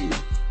workplace issue.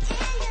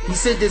 He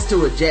said this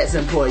to a Jets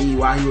employee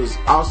while he was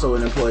also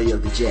an employee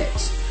of the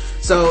Jets.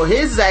 So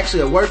his is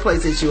actually a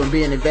workplace issue and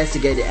being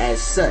investigated as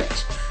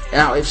such.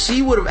 Now, if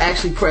she would have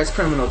actually pressed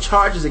criminal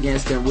charges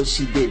against him, which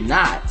she did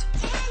not,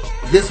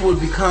 this would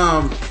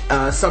become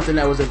something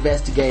that was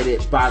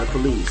investigated by the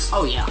police.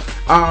 Oh, yeah.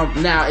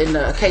 Now, in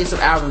the case of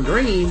Alvin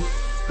Green,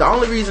 the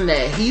only reason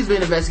that he's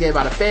been investigated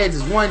by the feds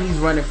is, one, he's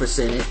running for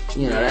Senate.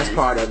 You know, that's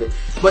part of it.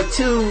 But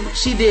two,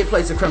 she did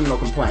place a criminal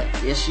complaint.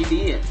 Yes, she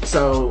did.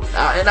 So,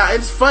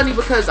 it's funny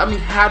because, I mean,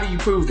 how do you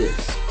prove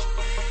this?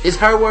 It's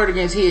her word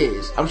against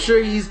his. I'm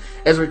sure he's,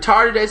 as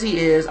retarded as he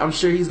is, I'm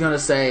sure he's gonna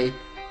say,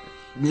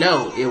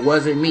 no, it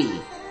wasn't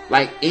me.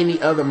 Like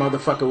any other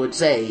motherfucker would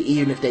say,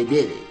 even if they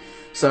did it.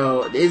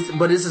 So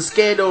it's a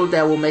scandal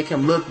that will make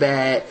him look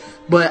bad.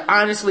 But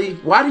honestly,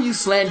 why do you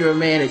slander a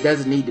man that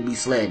doesn't need to be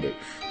slandered?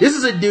 This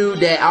is a dude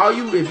that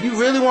if you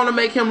really want to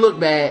make him look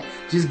bad,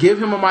 just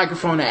give him a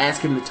microphone and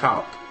ask him to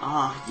talk.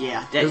 Oh,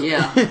 yeah.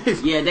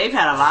 Yeah, they've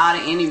had a lot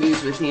of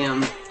interviews with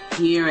him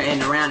here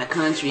and around the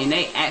country, and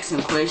they ask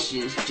him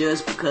questions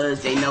just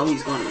because they know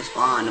he's going to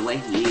respond the way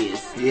he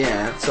is.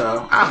 Yeah,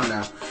 so, I don't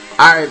know.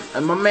 Alright,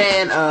 my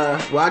man,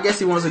 well, I guess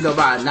he wants to go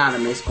by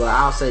anonymous, but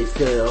I'll say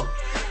Phil,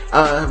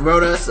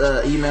 wrote us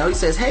an email. He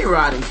says, "Hey,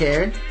 Rod and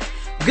Karen.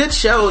 Good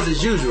shows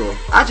as usual.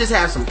 I just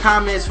have some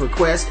comments,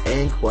 requests,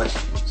 and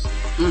questions.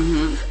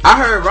 I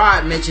heard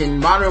Rod mention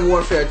Modern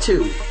Warfare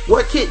 2.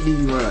 What kit do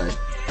you run?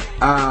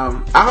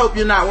 I hope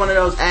you're not one of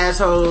those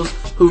assholes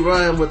who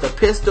run with a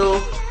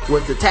pistol,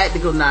 with the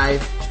tactical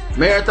knife,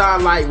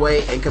 marathon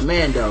lightweight, and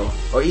commando,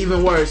 or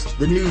even worse,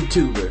 the noob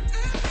tuber."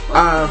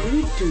 A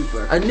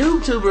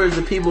noob tuber is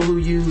the people who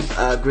use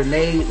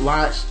grenade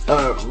launch,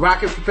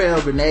 rocket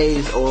propelled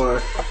grenades, or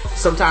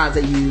sometimes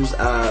they use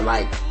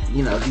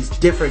these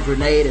different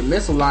grenade and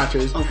missile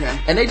launchers. Okay.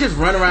 And they just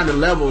run around the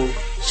level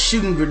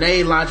shooting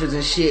grenade launchers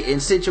and shit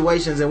in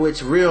situations in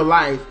which real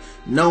life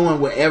no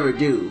one would ever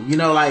do. You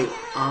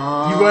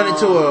run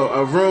into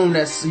a room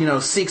that's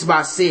 6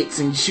 by 6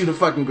 and you shoot a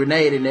fucking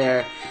grenade in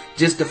there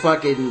just to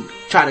fucking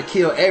try to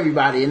kill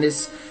everybody. And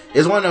it's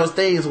one of those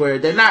things where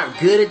they're not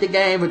good at the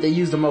game, but they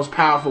use the most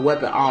powerful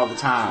weapon all the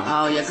time.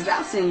 Oh yeah, because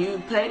I've seen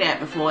you play that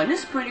before, and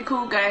it's a pretty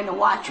cool game to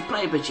watch you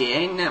play, but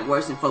ain't nothing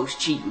worse than folks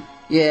cheating.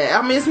 Yeah,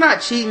 I mean, it's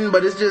not cheating,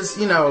 but it's just,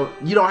 you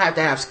don't have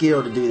to have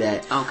skill to do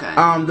that. Okay.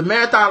 The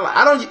marathon,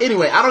 I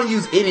don't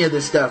use any of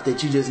the stuff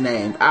that you just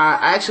named.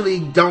 I actually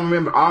don't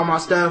remember all my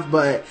stuff,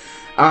 but,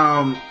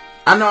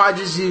 I know I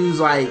just use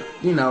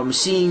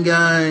machine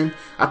gun.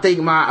 I think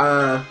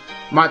my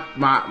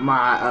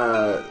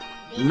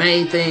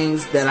main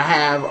things that I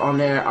have on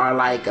there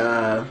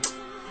are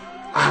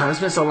it's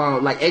been so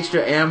long, like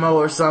extra ammo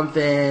or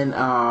something.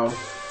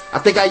 I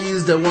think I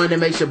use the one that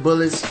makes your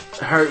bullets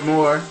hurt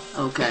more.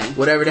 Okay.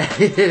 Whatever that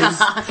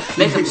is.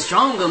 Make them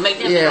stronger, make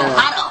them feel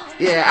hotter.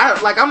 Yeah,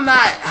 I'm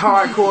not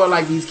hardcore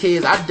like these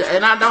kids.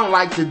 I don't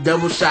like the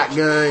double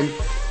shotgun,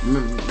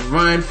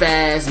 run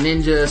fast,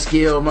 ninja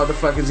skill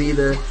motherfuckers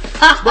either.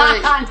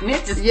 But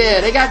ninjas.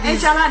 Yeah, they got these.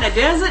 Ain't y'all out in the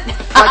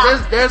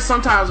desert? There's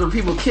sometimes when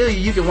people kill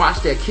you, you can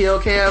watch their kill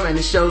cam and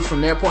it shows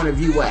from their point of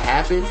view what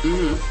happened.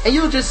 Mm-hmm. And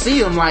you'll just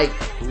see them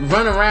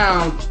run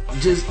around,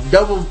 just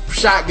double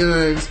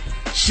shotguns,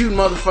 shoot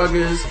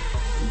motherfuckers,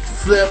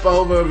 flip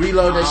over,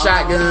 reload their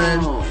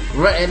shotgun,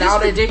 and all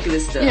that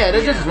ridiculous stuff. Yeah,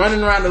 they're just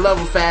running around the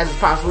level fast as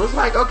possible. It's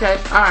like, okay,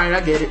 alright, I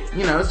get it.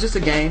 It's just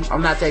a game.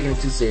 I'm not taking it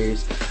too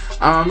serious.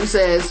 He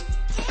says,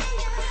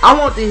 "I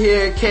want to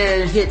hear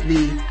Karen hit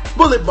the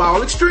bullet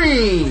ball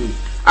extreme.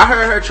 I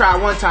heard her try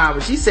one time,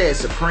 but she said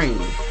supreme."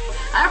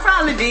 I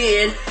probably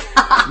did.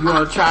 You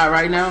want to try it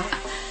right now?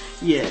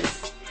 Yes.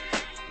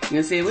 You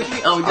gonna say it with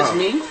me? Oh, just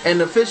me? And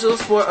the official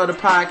sport of the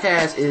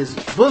podcast is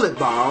bullet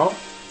ball.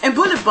 And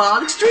bullet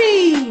ball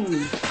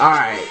extreme.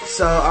 Alright,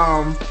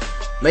 so,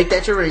 make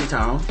that your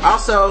ringtone.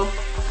 Also,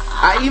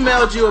 I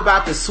emailed you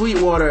about the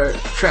Sweetwater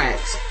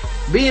tracks.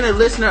 Being a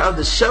listener of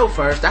the show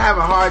first, I have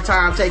a hard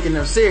time taking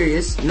them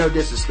serious. No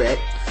disrespect.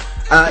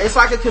 It's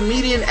like a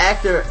comedian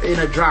actor in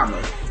a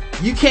drama.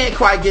 You can't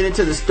quite get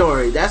into the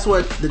story. That's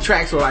what the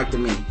tracks were like to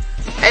me.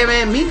 Hey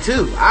man, me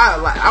too.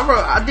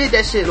 I did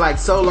that shit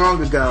so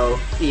long ago.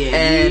 Yeah,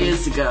 and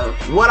years ago.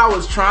 What I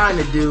was trying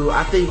to do,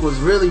 I think, was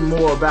really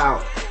more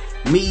about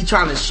me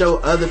trying to show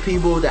other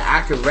people that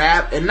I could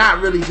rap and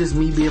not really just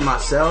me being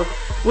myself,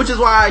 which is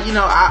why,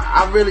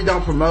 I really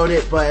don't promote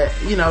it, but,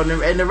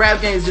 and the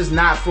rap game is just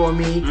not for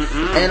me.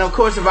 Mm-mm. And of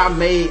course, if I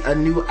made a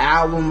new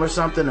album or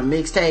something, a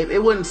mixtape, it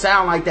wouldn't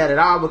sound like that at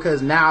all,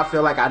 because now I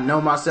feel like I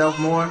know myself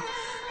more,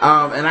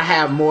 and I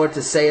have more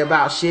to say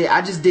about shit.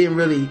 I just didn't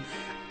really,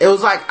 it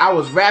was like I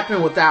was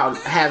rapping without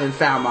having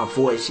found my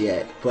voice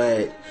yet,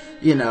 but,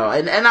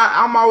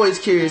 I'm always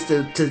curious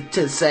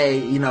to say,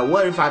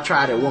 what if I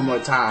tried it one more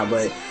time?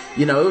 But,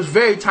 it was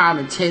very time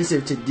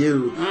intensive to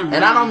do. Mm-hmm.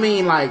 And I don't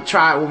mean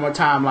try it one more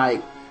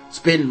time,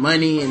 spend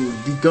money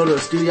and go to a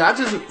studio. I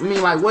just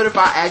mean what if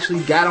I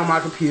actually got on my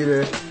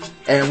computer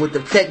and with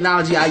the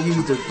technology I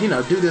use to,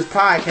 do this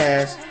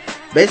podcast,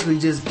 basically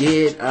just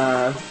did,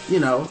 a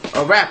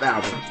rap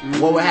album. Mm-hmm.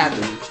 What would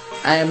happen?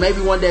 And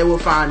maybe one day we'll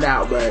find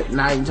out, but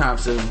not anytime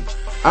soon.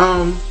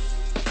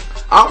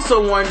 I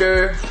also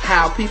wonder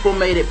how people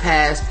made it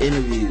past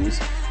interviews.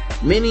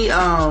 Maybe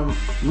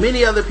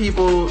other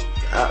people,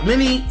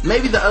 maybe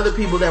the other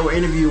people that were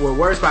interviewed were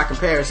worse by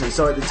comparison.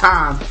 So at the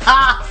time,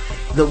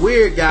 the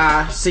weird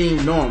guy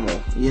seemed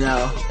normal,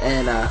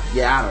 and,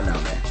 I don't know,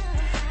 man.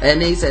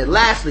 And then he said,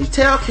 "Lastly,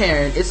 tell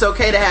Karen it's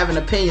okay to have an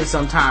opinion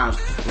sometimes,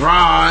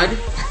 Rod."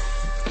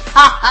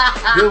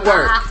 Good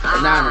work,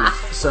 Anonymous.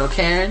 So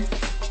Karen,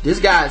 this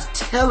guy's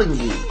telling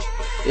you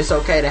it's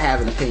okay to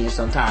have an opinion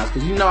sometimes,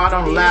 because I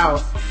don't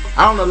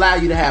allow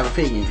you to have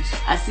opinions.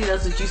 I see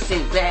that's what you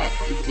sent back.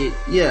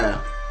 Yeah,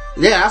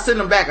 I sent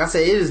them back. I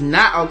said it is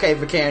not okay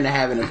for Karen to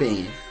have an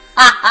opinion.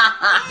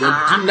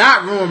 Do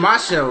not ruin my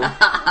show.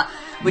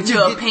 With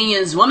your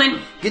opinions,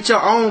 woman. Get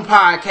your own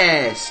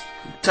podcast.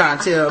 Trying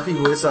to tell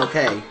people it's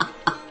okay.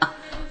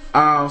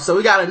 So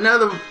we got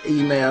another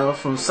email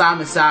from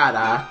Simon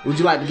Side-Eye. Would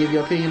you like to give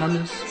your opinion on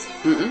this?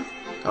 Mm-mm.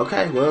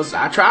 Okay, well,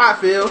 I tried,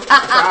 Phil.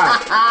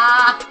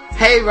 I tried.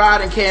 Hey,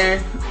 Rod and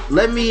Karen.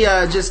 Let me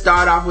just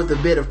start off with a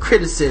bit of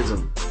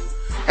criticism.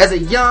 As a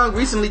young,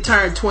 recently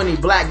turned 20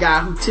 black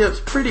guy who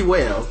tips pretty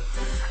well,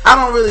 I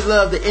don't really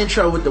love the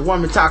intro with the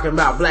woman talking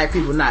about black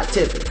people not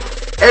tipping.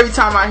 Every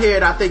time I hear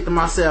it, I think to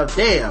myself,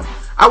 damn,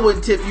 I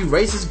wouldn't tip you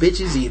racist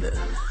bitches either.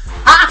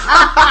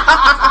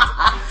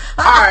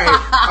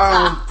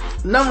 Alright,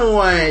 number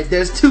one,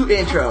 there's two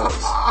intros.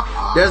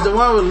 There's the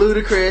one with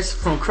Ludacris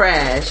from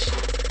Crash,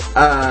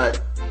 and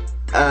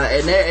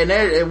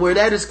where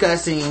they're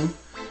discussing,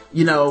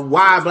 you know,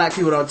 why black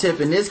people don't tip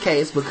in this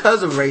case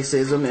because of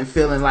racism and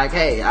feeling like,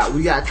 hey,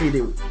 we got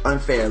treated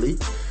unfairly.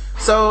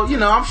 So, you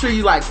know, I'm sure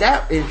you like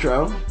that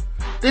intro.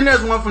 Then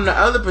there's one from the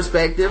other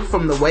perspective,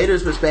 from the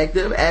waiter's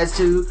perspective, as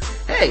to,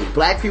 hey,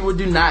 black people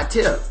do not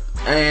tip.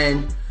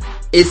 And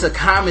it's a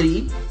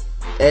comedy,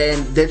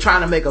 and they're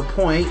trying to make a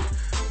point.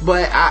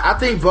 But I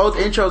think both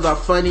intros are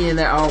funny in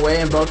their own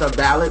way, and both are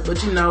valid.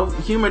 But, you know,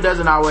 humor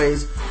doesn't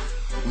always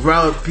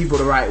rub people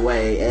the right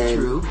way. And,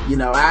 True. You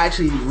know, I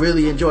actually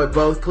really enjoy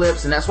both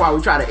clips, and that's why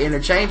we try to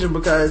interchange them,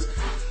 because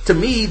to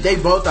me, they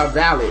both are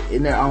valid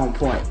in their own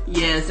point.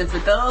 Yes, and for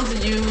those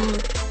of you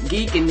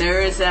geek and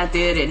nerds out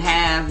there that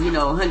have, you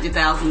know,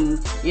 100,000,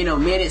 you know,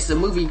 minutes of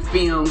movie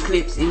film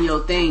clips in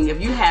your thing,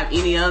 if you have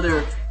any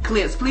other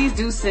clips, please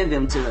do send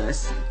them to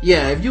us.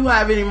 Yeah, if you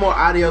have any more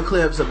audio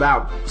clips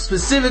about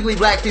specifically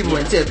black people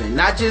and tipping,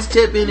 not just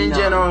tipping in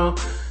general,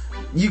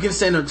 you can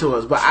send them to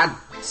us. But I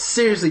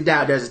seriously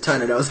doubt there's a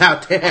ton of those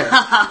out there.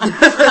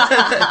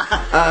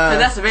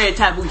 That's a very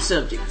taboo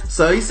subject.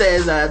 So he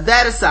says,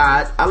 that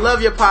aside, I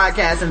love your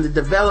podcast and the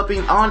developing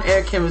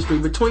on-air chemistry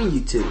between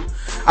you two.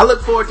 I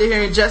look forward to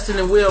hearing Justin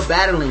and Will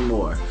battling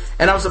more.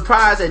 And I'm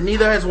surprised that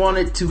neither has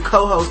wanted to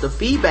co-host a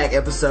feedback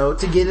episode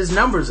to get his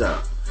numbers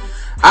up.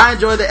 I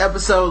enjoy the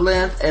episode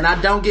length, and I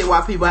don't get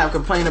why people have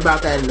complained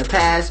about that in the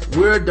past.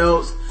 We're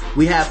adults.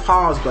 We have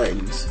pause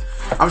buttons.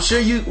 I'm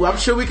sure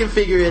we can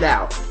figure it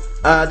out.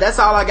 That's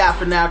all I got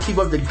for now. Keep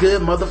up the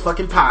good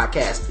motherfucking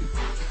podcasting.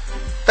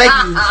 Thank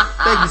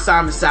you,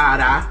 Simon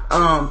Side-Eye.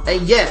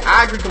 And yeah,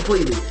 I agree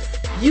completely.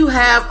 You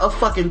have a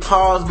fucking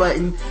pause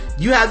button.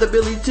 You have the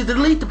ability to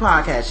delete the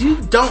podcast. You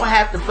don't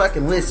have to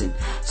fucking listen.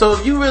 So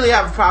if you really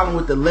have a problem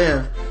with the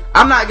length,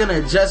 I'm not gonna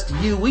adjust to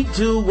you. We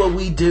do what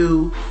we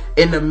do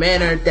in the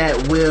manner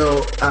that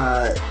will,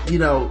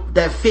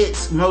 that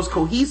fits most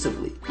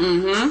cohesively.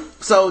 Mm-hmm.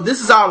 So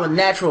this is all a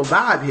natural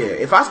vibe here.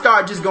 If I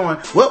start just going,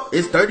 well,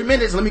 it's 30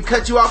 minutes, let me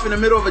cut you off in the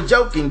middle of a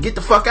joke and get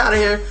the fuck out of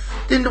here,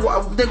 then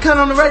cut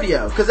on the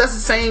radio, because that's the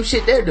same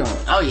shit they're doing.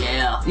 Oh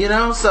yeah. You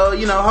know, so,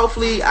 you know,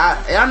 hopefully,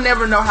 I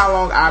never know how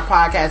long our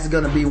podcast is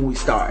gonna be when we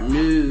start.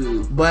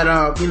 No.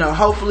 But, you know,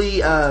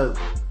 hopefully,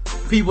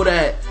 people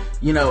that,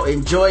 you know,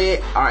 enjoy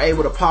it are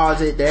able to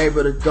pause it, they're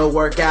able to go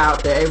work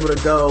out, they're able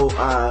to go,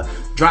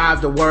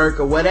 drive to work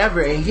or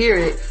whatever and hear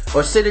it,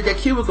 or sit at their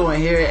cubicle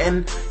and hear it.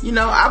 And, you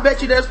know, I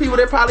bet you there's people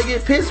that probably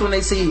get pissed when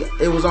they see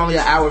it was only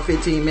an hour,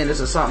 15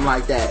 minutes or something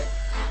like that.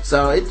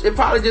 So it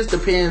probably just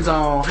depends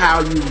on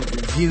how you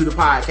view the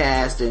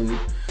podcast and,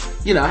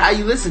 you know, how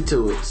you listen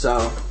to it.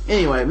 So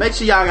anyway, make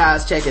sure y'all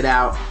guys check it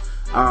out.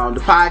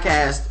 The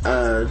podcast,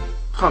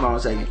 hold on a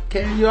second.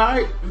 Karen, you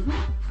alright? Mm-hmm.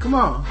 Come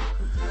on.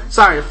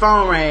 Sorry, the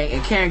phone rang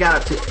and Karen got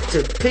up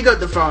to pick up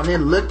the phone and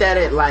then looked at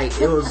it like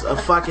it was a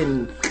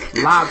fucking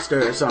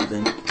lobster or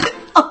something.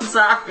 I'm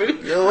sorry.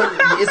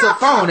 It's a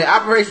phone. It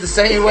operates the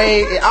same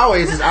way it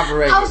always is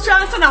operating. I was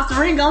trying to turn off the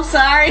ring. I'm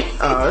sorry.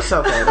 Oh, it's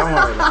okay. Don't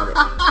worry about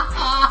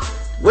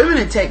it. Women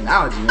in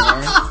technology,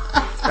 man.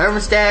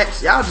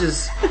 Thermostats, y'all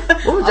just,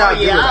 what would y'all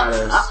do about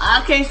us?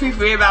 I can't speak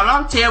for everybody, but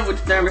I'm terrible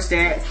with the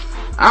thermostat.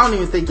 I don't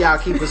even think y'all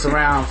keep us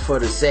around for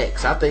the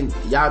sex. I think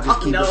y'all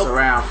just keep us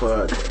around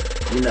for,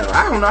 you know,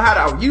 I don't know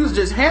how to use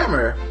this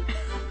hammer.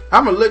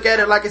 I'm gonna look at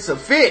it like it's a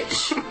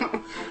fish.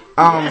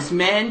 Yes,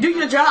 man, do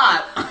your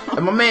job.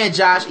 And my man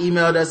Josh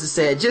emailed us and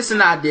said, just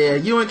an idea.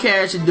 You and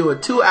Karen should do a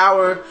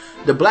 2-hour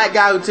The Black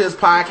Guy Who Tips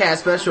podcast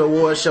special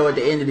awards show at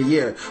the end of the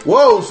year.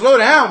 Whoa, slow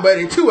down,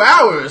 buddy. 2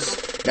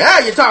 hours. Now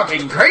you're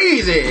talking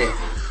crazy.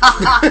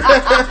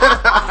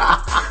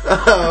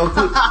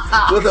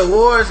 With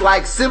awards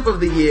like Simp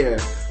of the Year,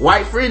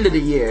 White Friend of the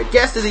Year,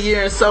 Guest of the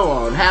Year, and so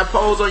on. Have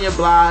polls on your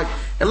blog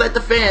and let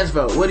the fans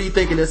vote. What do you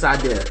think of this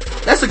idea?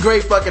 That's a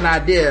great fucking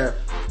idea.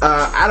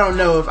 I don't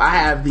know if I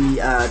have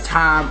the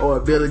time or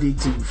ability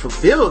to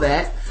fulfill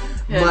that.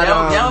 Yeah, but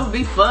that would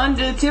be fun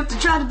to attempt to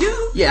try to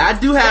do. Yeah, I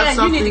do have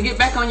something. You need to get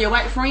back on your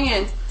white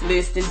friend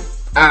listing.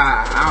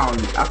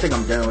 I think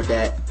I'm done with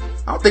that.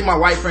 I don't think my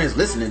white friends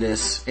listen to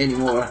this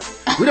anymore.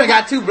 We done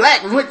got too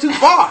black. We went too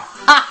far.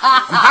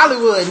 I'm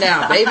Hollywood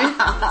now, baby.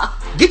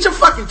 Get your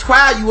fucking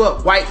twile you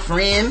up, white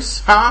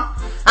friends, huh?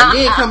 And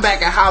then come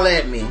back and holler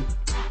at me.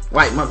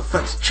 White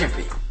motherfuckers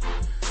tripping.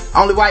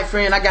 Only white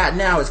friend I got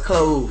now is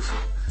Clove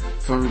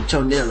from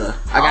Chonilla.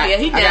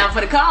 He down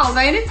for the cause,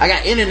 ain't he? I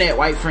got internet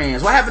white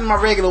friends. What happened to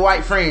my regular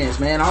white friends,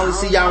 man? I only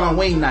see y'all on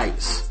wing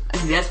nights.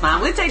 That's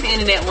fine. We'll take the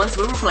internet once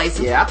we replace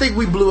them. Yeah, I think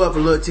we blew up a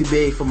little too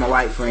big for my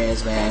white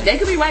friends, man. They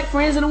could be white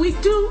friends in a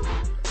week too.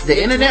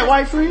 The internet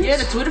white friends? Yeah,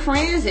 the Twitter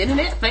friends,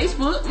 internet,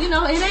 Facebook. You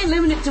know, it ain't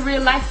limited to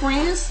real life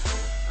friends.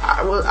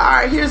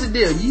 Alright, here's the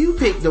deal. You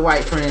pick the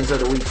white friends of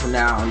the week from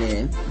now on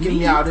in. Give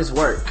me all this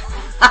work.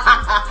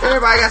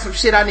 Everybody got some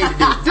shit I need to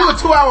do. Do a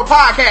 2-hour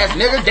podcast,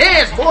 nigga.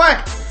 Dance, boy.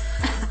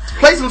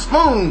 Play some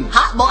spoons.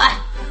 Hot boy.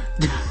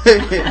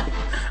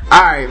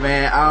 Alright,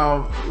 man.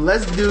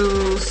 Let's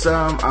do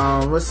some,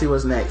 let's see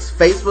what's next.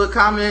 Facebook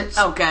comments.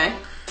 Okay.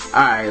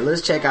 Alright,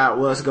 let's check out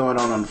what's going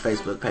on the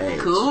Facebook page.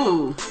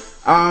 Cool.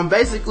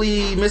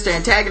 Basically, Mr.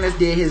 Antagonist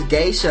did his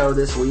gay show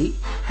this week.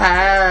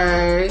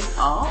 Hey.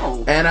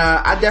 Oh. And,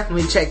 I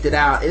definitely checked it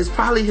out. It's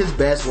probably his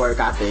best work,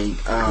 I think.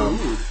 Cool.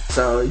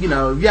 So, you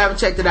know, if you haven't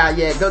checked it out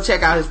yet, go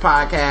check out his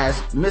podcast,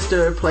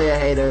 Mr. Player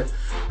Hater.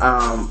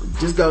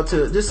 Just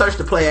search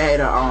the Player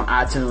Hater on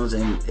iTunes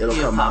and it'll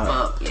come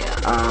up.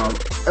 Yeah.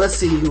 Let's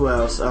see who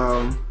else.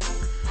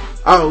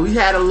 We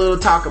had a little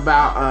talk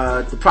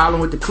about the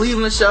problem with the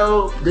Cleveland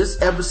show.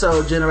 This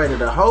episode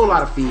generated a whole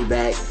lot of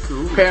feedback.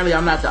 Cool. Apparently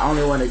I'm not the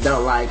only one that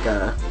don't like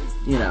the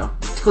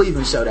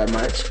Cleveland show that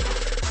much.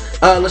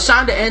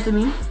 LaShonda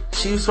Anthony,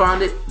 she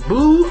responded,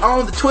 "Boo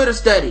on the Twitter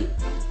study.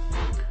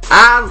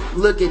 I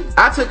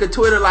took a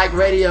Twitter like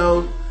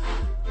radio.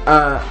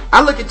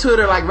 I look at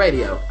Twitter like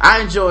radio. I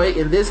enjoy,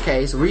 in this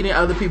case, reading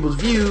other people's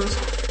views.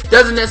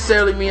 Doesn't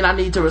necessarily mean I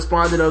need to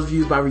respond to those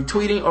views by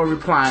retweeting or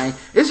replying.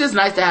 It's just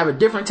nice to have a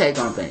different take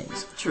on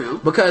things." True.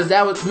 Because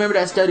remember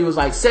that study was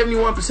like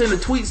 71%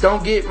 of tweets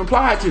don't get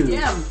replied to.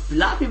 Yeah, a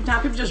lot of people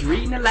just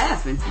reading and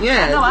laughing.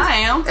 Yeah. I know I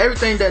am.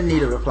 Everything doesn't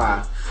need a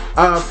reply.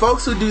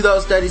 Folks who do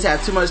those studies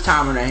have too much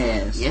time on their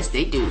hands. Yes,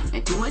 they do.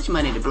 And too much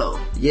money to blow.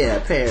 Yeah,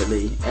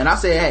 apparently. And I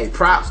say, hey,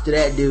 props to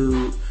that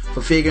dude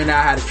for figuring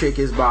out how to trick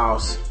his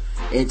boss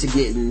into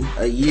getting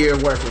a year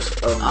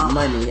worth of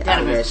money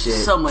out of that shit.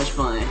 So much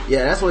fun.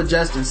 Yeah, that's what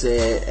Justin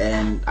said,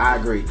 and I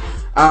agree.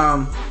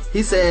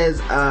 He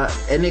says,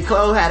 and then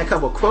Chloe had a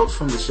couple quotes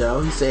from the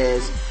show. He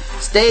says,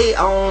 "Stay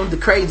on the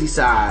crazy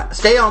side.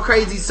 Stay on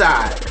crazy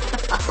side."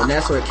 And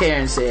that's what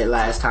Karen said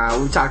last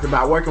time. We talked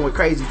about working with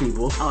crazy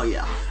people. Oh,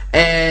 yeah.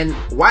 And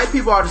white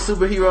people are the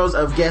superheroes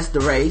of Guess the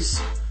Race.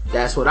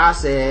 That's what I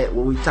said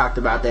when we talked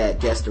about that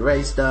Guess the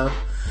Race stuff.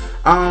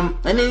 And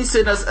then he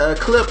sent us a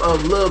clip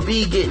of Lil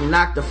B getting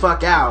knocked the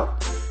fuck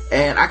out.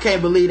 And I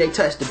can't believe they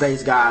touched the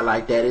bass guy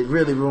like that. It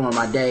really ruined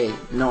my day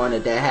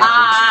knowing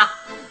that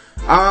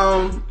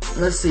happened.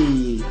 Let's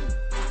see.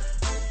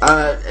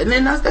 And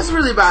then that's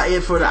really about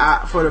it for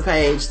the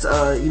page.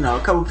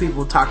 A couple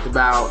people talked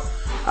about,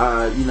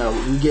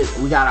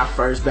 we got our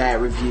first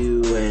bad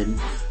review, and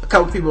a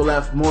couple people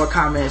left more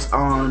comments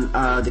on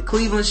the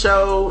Cleveland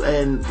show,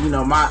 and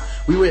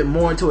we went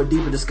more into a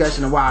deeper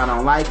discussion of why I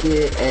don't like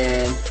it,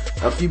 and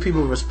a few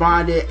people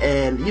responded,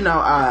 and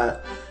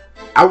let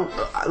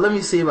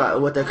me see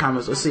about what their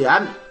comments. Let's see.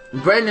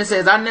 Brandon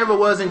says, "I never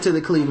was into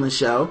the Cleveland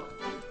show.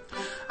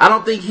 I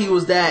don't think he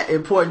was that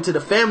important to the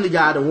Family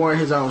Guy to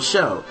warrant his own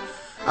show.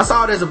 I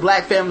saw it as a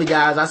black Family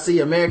Guy, as I see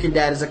American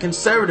Dad as a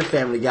conservative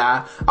Family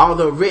Guy,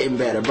 although written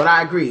better. But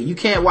I agree, you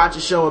can't watch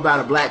a show about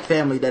a black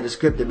family that is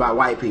scripted by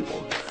white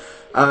people."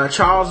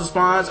 Charles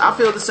responds, "I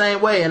feel the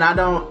same way, and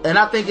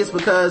I think it's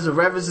because the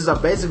references are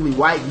basically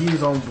white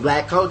views on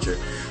black culture.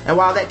 And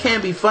while that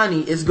can be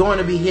funny, it's going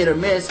to be hit or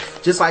miss,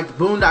 just like the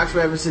Boondocks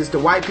references to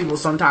white people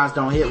sometimes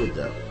don't hit with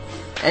them."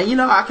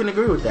 And I can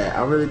agree with that.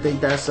 I really think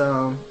that's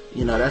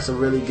that's a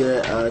really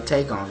good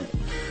take on it.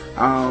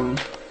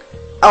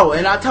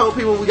 And I told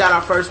people we got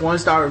our first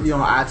 1-star review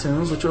on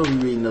iTunes, which we'll be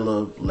reading a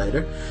little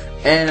later.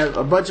 And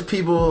a bunch of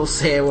people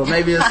said, well,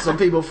 maybe it's some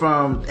people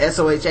from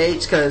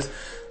SOHH, because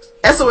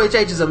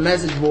SOHH is a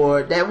message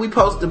board that we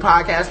post the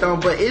podcast on,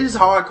 but it is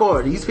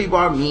hardcore. These people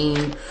are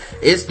mean.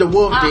 It's the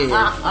wolf den.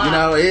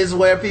 It is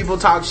where people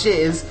talk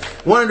shit. It's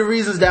one of the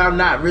reasons that I'm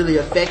not really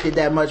affected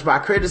that much by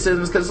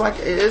criticisms, because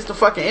it's the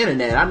fucking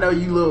internet. I know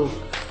you little,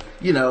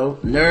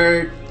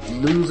 nerd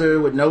loser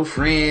with no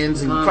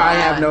friends, and you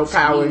probably have no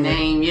power in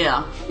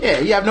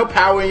you have no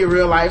power in your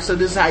real life, so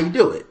this is how you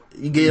do it.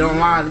 You get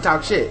online and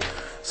talk shit.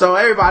 So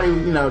everybody,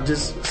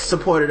 just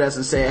supported us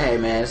and said, hey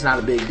man, it's not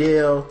a big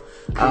deal.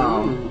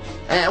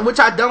 And which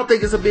I don't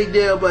think is a big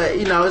deal, but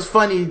it's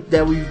funny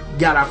that we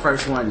got our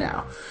first one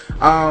now.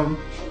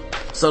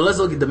 So let's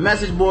look at the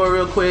message board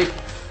real quick.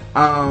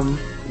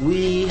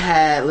 We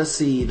had, let's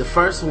see, the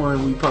first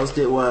one we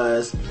posted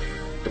was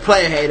the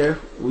Player Hater.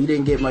 We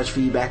didn't get much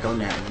feedback on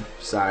that one.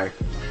 Sorry.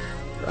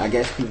 I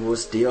guess people were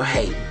still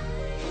hating.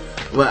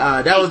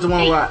 But that was the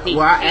one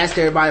where I asked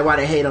everybody why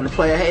they hate on the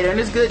Player Hater. And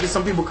it's good that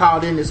some people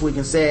called in this week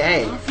and said,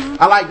 hey,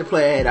 I like the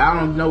Player Hater. I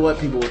don't know what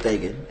people were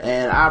thinking.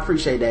 And I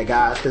appreciate that,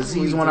 guys, because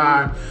he's one of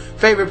our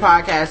favorite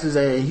podcasters,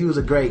 and he was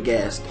a great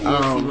guest.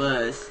 Yes, he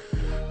was.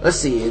 Let's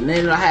see. And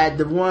then I had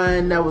the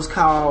one that was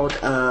called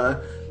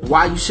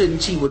Why You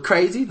Shouldn't Cheat with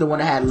Crazy, the one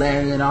that had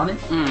Larian on it.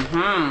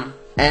 Mm-hmm.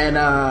 And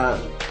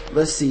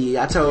let's see.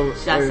 Shouts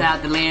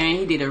out to Larry.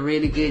 He did a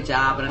really good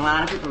job, and a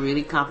lot of people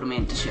really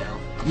complimented the show.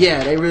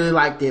 Yeah, they really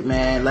liked it,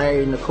 man.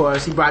 Larry, and of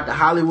course, he brought the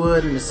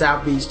Hollywood and the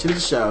South Beach to the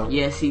show.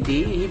 Yes, he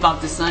did. He brought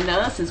the sun to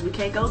us since we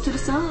can't go to the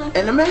sun.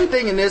 And the main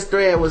thing in this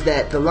thread was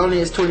that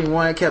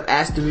Thelonious21 kept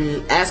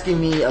asking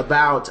me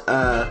about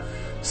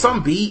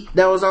some beat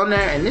that was on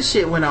there, and this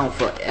shit went on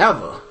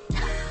forever.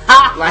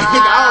 Like,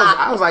 nigga,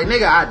 I was like,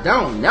 nigga, I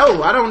don't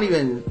know. I don't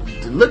even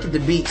look at the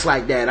beats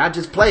like that. I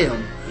just play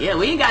them. Yeah,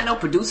 we ain't got no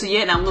producer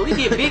yet. Now, when we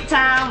get big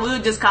time,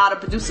 we'll just call the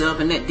producer up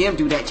and let them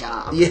do that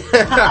job.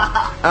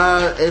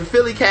 Yeah. And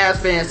Philly Cavs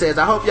fan says,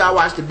 I hope y'all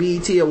watch the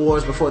BET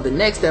Awards before the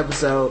next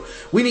episode.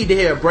 We need to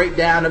hear a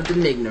breakdown of the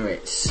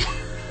ignorance.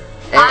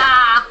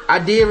 I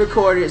did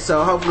record it,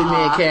 so hopefully me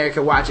and Karen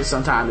can watch it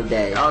sometime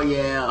today. Oh,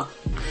 yeah.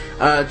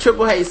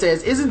 Triple H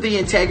says, isn't the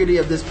integrity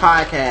of this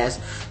podcast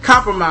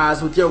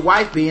compromised with your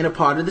wife being a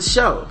part of the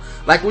show?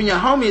 Like when your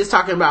homie is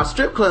talking about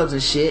strip clubs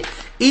and shit,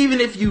 even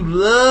if you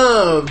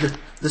loved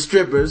the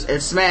strippers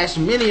and smashed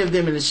many of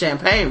them in the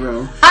champagne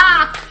room,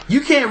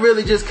 you can't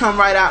really just come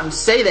right out and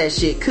say that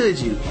shit, could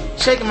you?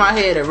 Shaking my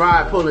head at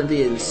Rod pulling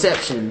the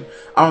Inception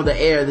on the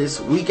air this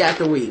week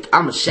after week.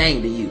 I'm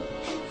ashamed of you.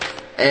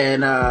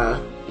 And,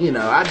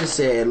 I just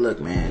said,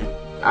 look, man,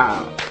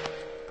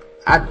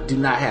 I do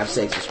not have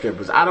sex with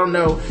strippers. I don't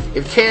know.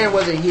 If Karen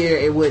wasn't here,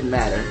 it wouldn't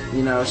matter.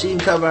 She can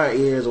cover her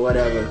ears or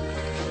whatever.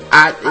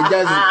 It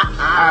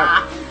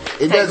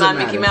doesn't my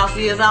matter. Mickey Mouse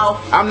ears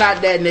off. I'm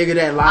not that nigga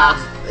that lies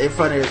in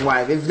front of his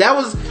wife.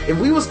 If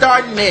we were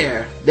starting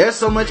there's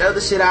so much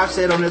other shit I've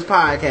said on this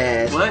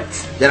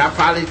podcast that I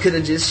probably could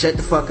have just shut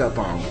the fuck up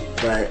on.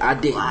 But I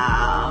didn't.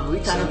 Wow, we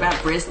talking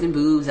about breasts and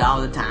boobs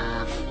all the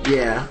time.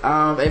 Yeah.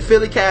 And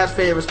Philly Cavs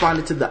fan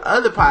responded to the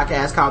other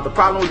podcast called The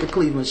Problem with the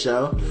Cleveland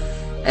Show.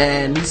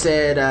 And he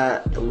said,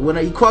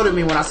 he quoted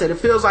me when I said, it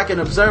feels like an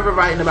observer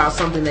writing about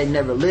something they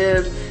never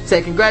lived. He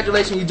said,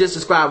 congratulations, you just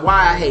described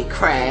why I hate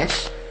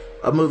Crash,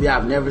 a movie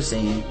I've never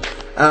seen.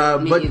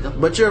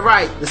 But you're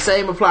right, the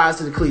same applies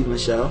to the Cleveland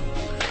Show.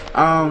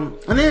 And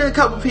then a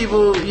couple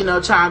people,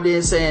 chimed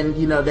in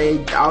saying,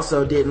 they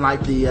also didn't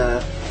like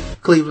the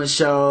Cleveland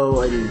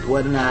Show and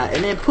whatnot.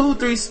 And then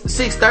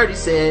Pooh630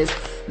 says,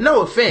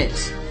 no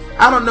offense,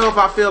 I don't know if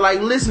I feel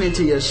like listening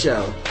to your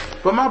show.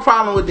 But my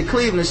problem with the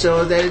Cleveland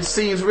Show is that it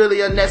seems really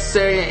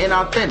unnecessary and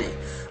inauthentic.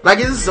 Like,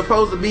 is this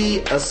supposed to be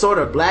a sort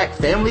of black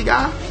Family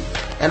Guy?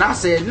 And I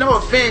said, no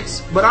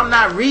offense, but I'm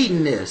not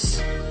reading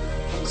this.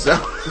 So,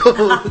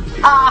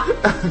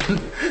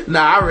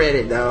 I read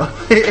it though.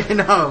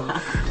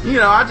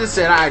 I just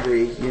said I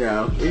agree. If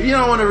you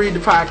don't want to read the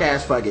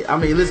podcast, fuck it. I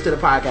mean, listen to the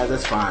podcast,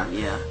 that's fine.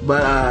 Yeah.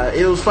 But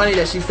it was funny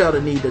that she felt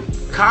a need to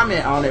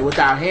comment on it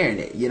without hearing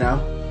it.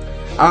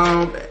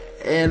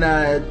 And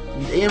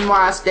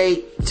NY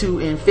State to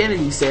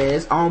Infinity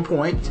says, on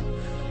point,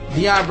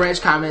 Deion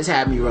Branch comments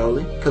had me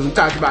rolling, because we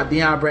talked about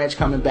Deion Branch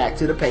coming back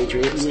to the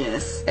Patriots.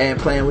 Yes. And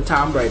playing with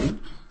Tom Brady.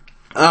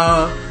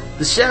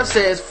 The chef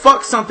says,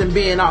 fuck something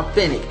being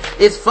authentic.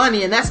 It's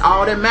funny and that's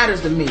all that matters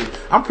to me.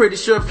 I'm pretty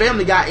sure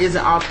Family Guy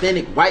isn't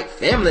authentic white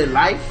family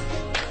life.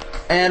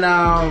 And,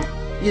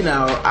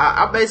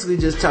 I basically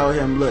just told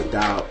him, look,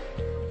 dog,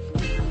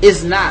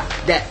 it's not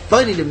that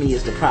funny to me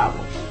is the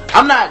problem.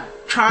 I'm not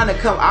trying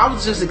to I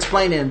was just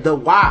explaining the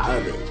why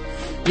of it,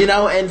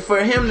 and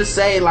for him to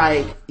say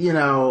I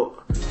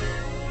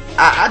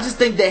just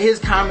think that his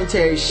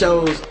commentary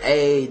shows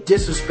a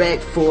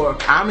disrespect for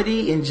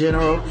comedy in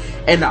general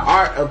and the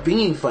art of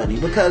being funny,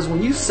 because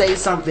when you say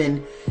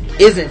something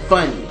isn't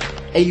funny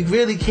and you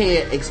really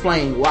can't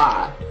explain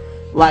why,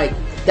 like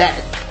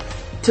that,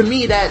 to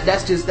me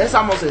that's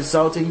almost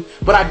insulting,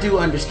 but I do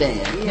understand.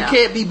 You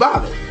can't be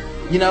bothered,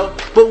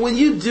 but when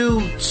you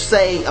do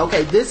say,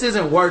 okay, this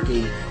isn't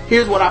working,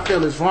 here's what I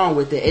feel is wrong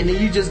with it, and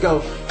then you just go,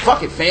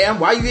 fuck it, fam,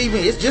 why you even,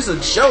 it's just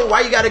a show,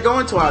 why you gotta go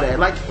into all that?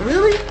 Like,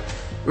 really?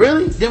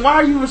 Then why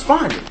are you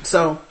responding?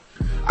 So,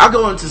 I'll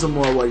go into some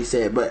more of what he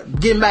said,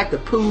 but getting back to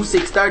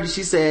Pooh630,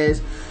 she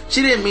says,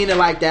 she didn't mean it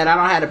like that. I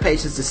don't have the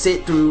patience to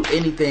sit through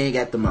anything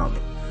at the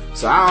moment.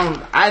 So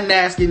I didn't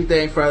ask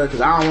anything further,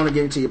 because I don't want to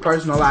get into your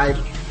personal life,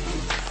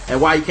 and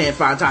why you can't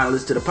find time to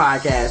listen to the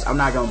podcast. I'm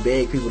not gonna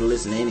beg people to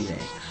listen to anything.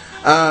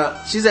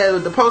 She said,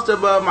 with the poster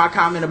above, my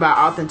comment about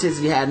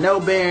authenticity had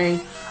no bearing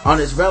on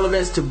its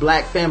relevance to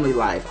black family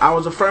life. I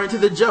was referring to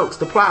the jokes,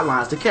 the plot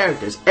lines, the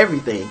characters,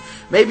 everything.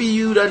 Maybe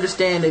you'd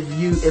understand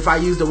if I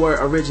used the word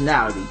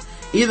originality.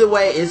 Either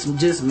way, it's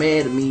just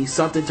mad to me,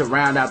 something to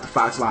round out the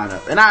Fox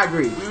lineup. And I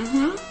agree.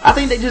 I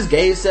think they just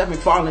gave Seth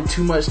MacFarlane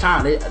too much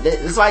time.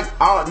 It's like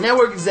all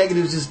network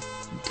executives just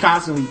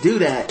constantly do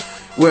that,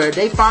 where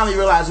they finally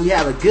realize we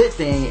have a good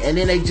thing, and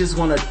then they just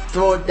want to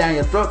throw it down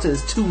your throat till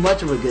it's too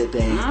much of a good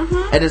thing,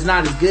 and it's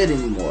not as good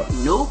anymore.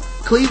 Nope.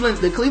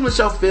 The Cleveland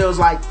Show feels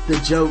like the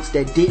jokes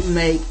that didn't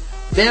make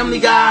Family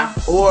Guy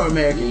or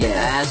American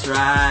Dad. That's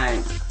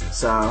right.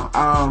 So,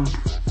 I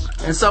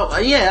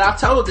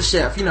told the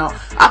chef,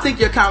 I think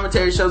your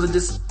commentary shows a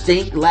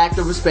distinct lack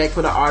of respect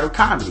for the art of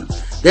comedy.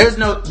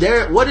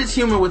 What is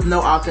humor with no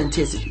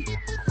authenticity?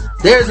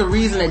 there's a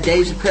reason that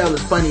Dave Chappelle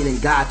is funnier than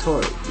Guy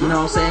Torry. You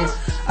know what I'm saying?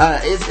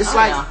 It's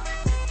like,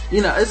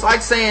 you know, it's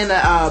like saying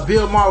that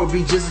Bill Maher would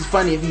be just as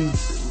funny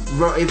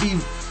if he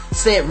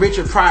said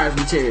Richard Pryor's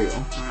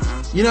material.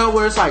 You know,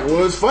 where it's like,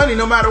 well, it's funny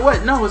no matter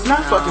what. No, it's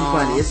not fucking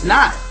funny. It's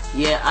not.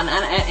 Yeah,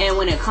 and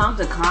when it comes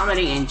to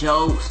comedy and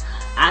jokes,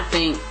 I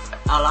think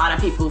a lot of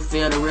people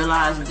fail to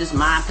realize, just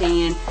my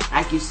opinion,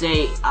 like you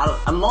say,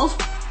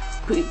 most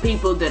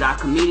people that are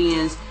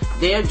comedians,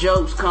 their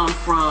jokes come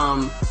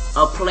from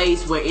a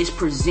place where it's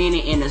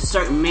presented in a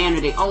certain manner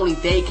that only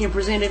they can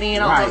present it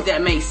in. I don't know if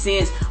that makes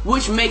sense,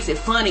 which makes it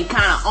funny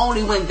kind of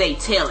only when they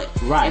tell it.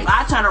 If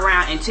I turn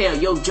around and tell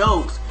your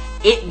jokes,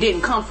 it didn't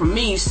come from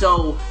me,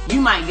 so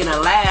you might get a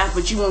laugh,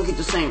 but you won't get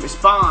the same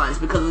response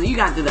because you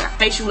got the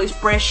facial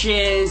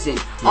expressions and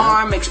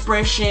arm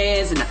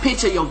expressions and the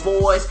pitch of your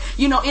voice.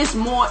 You know, it's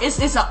an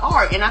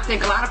art, and I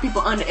think a lot of people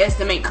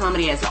underestimate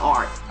comedy as an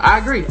art. I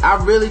agree. I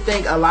really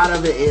think a lot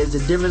of it is the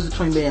difference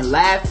between being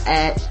laughed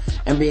at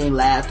and being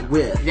laughed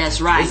with.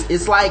 That's right.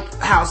 It's like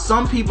how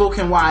some people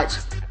can watch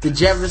The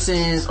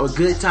Jeffersons or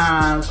Good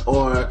Times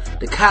or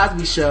The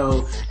Cosby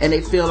Show and they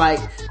feel like,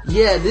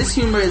 yeah, this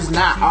humor is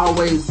not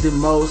always the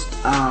most,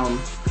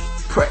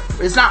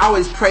 it's not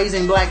always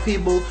praising black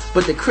people,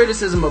 but the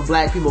criticism of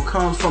black people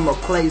comes from a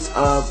place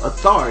of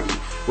authority,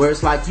 where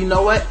it's like, you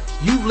know what?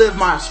 You've lived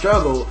my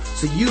struggle,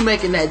 so you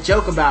making that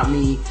joke about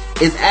me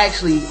is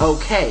actually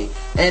okay.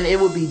 And it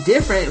would be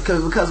different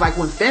because like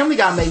when Family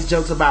Guy makes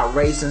jokes about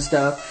race and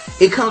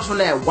stuff, it comes from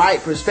that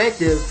white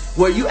perspective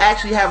where you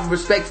actually have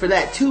respect for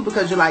that too,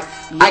 because you're like,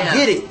 I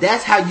get it.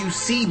 That's how you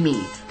see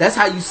me. That's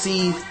how you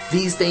see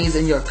these things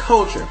in your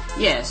culture.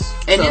 Yes.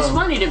 And it's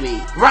funny to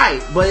me.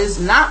 Right. But it's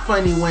not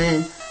funny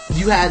when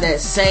you have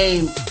that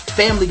same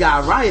Family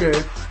Guy writer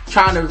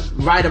trying to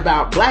write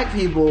about black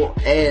people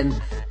and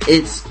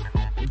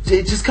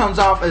it just comes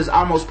off as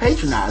almost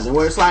patronizing,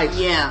 where it's like,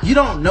 you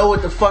don't know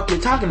what the fuck you're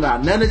talking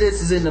about. None of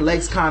this is in the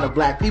lexicon of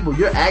black people.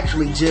 You're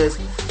actually just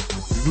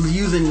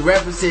using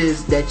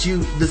references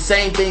the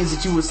same things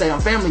that you would say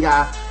on Family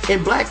Guy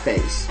in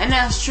blackface. And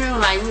that's true.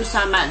 Like we were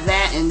talking about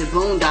that in the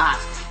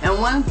Boondocks. And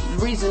one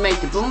reason to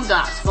make the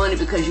Boondocks funny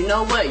because you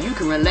know what? You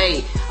can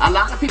relate. A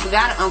lot of people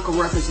got an Uncle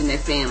Ruckus in their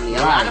family.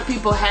 A lot of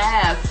people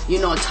have,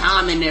 a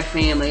Tom in their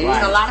family.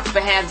 A lot of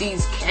people have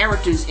these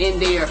characters in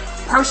their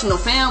personal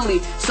family,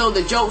 so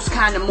the jokes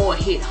kind of more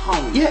hit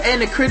home. Yeah,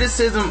 and the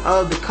criticism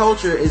of the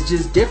culture is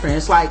just different.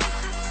 It's like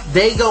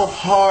they go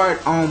hard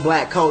on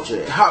black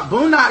culture.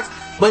 Boondocks,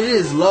 but it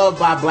is loved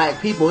by black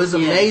people. It's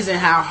amazing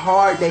how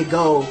hard they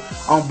go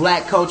on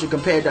black culture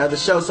compared to other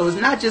shows. So it's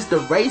not just the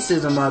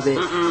racism of it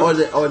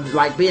or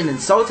like being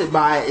insulted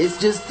by it. It's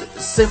just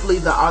simply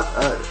the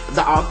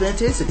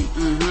authenticity.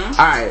 All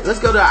right, let's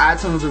go to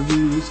iTunes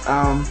reviews.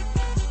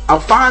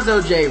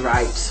 Alfonso J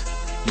writes,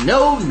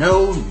 no,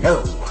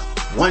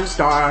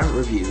 1-star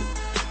review.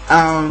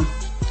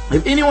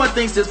 If anyone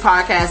thinks this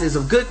podcast is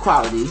of good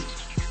quality,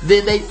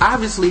 then they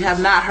obviously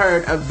have not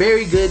heard a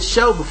very good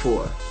show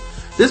before.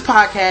 This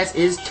podcast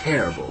is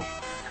terrible.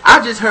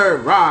 I just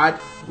heard Rod,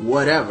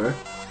 whatever.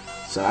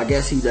 So I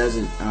guess he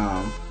doesn't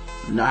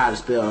know how to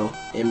spell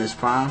Amos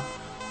Prime.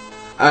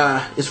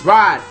 It's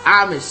Rod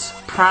Amos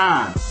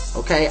Prime.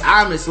 Okay,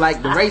 Amos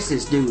like the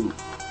racist dude.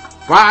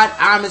 Rod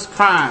Amos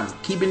Prime,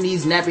 keeping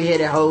these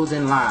nappy-headed hoes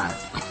in line.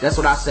 That's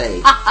what I say.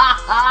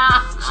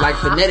 It's like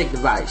phonetic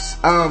device.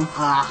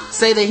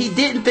 Say that he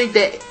didn't think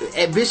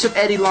that Bishop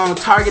Eddie Long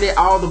targeted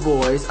all the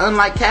boys,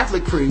 unlike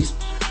Catholic priests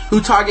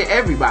who target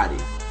everybody.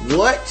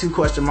 What? 2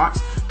 question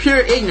marks.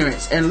 Pure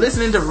ignorance, and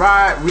listening to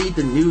Rod read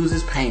the news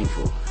is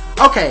painful.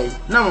 Okay,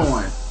 number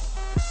 1.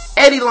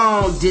 Eddie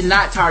Long did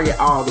not target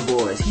all the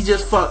boys. He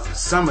just fucked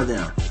some of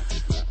them.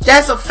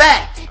 That's a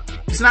fact.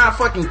 It's not a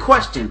fucking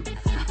question.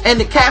 And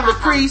the Catholic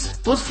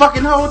priest was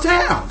fucking whole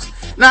towns.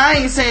 Now, I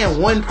ain't saying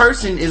one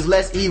person is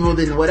less evil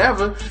than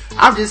whatever.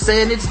 I'm just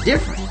saying it's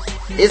different.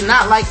 It's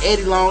not like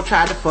Eddie Long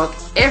tried to fuck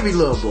every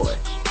little boy.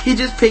 He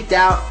just picked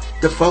out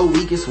the 4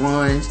 weakest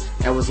ones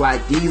and was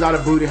like, these are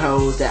the booty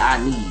hoes that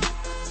I need.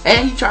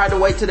 And he tried to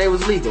wait till they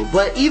was legal.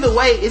 But either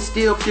way, it's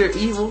still pure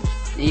evil.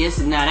 Yes,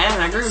 now that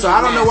I agree with you. So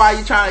I don't know why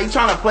you trying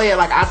to play it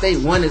like I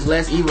think one is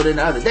less evil than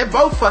the other. They're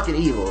both fucking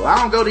evil. I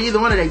don't go to either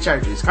one of their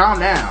churches. Calm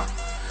down.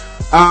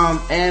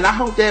 And I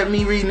hope that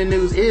me reading the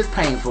news is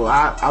painful.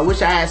 I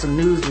wish I had some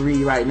news to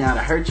read right now to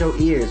hurt your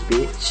ears,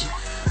 bitch.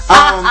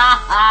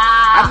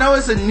 I know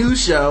it's a new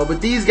show,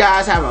 but these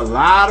guys have a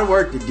lot of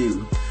work to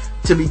do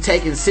to be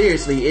taken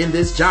seriously in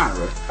this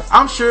genre.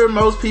 I'm sure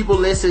most people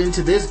listen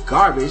to this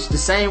garbage the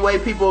same way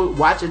people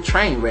watch a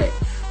train wreck,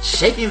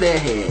 shaking their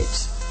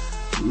heads,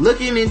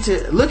 looking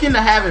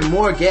to having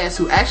more guests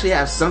who actually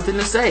have something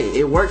to say.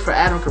 It worked for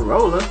Adam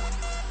Carolla.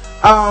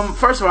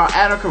 First of all,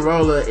 Adam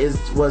Carolla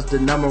was the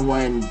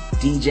 #1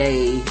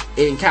 DJ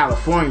in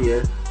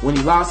California when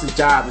he lost his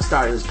job and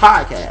started his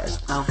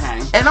podcast.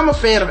 Okay. And I'm a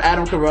fan of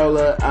Adam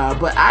Carolla,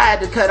 but I had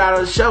to cut out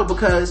of the show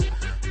because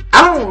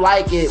I don't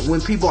like it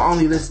when people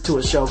only listen to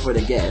a show for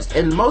the guest.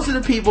 And most of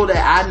the people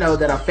that I know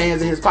that are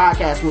fans of his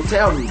podcast will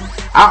tell me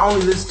I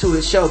only listen to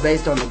his show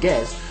based on the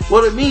guest.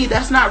 Well, to me,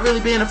 that's not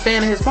really being a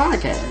fan of his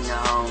podcast.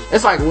 No.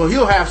 It's like, well,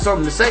 he'll have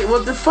something to say.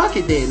 Well, then fuck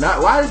it then.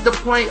 Why is the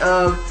point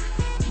of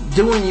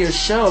doing your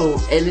show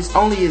and it's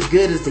only as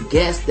good as the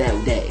guest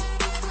that day?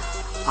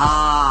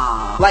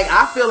 Like,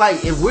 I feel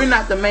like if we're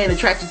not the main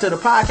attraction to the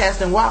podcast,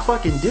 then why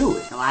fucking do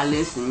it? So I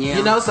listen, yeah.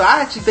 You know, so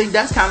I actually think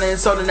that's kind of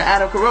insulting to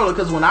Adam Carolla,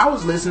 because when I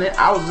was listening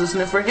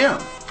for him.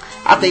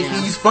 I think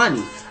he's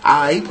funny.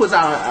 He puts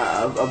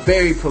out a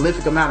very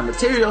prolific amount of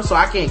material, so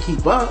I can't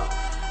keep up.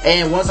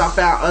 And once I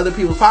found other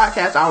people's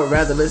podcasts, I would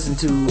rather listen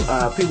to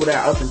people that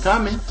are up and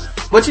coming.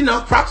 But, you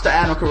know, props to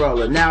Adam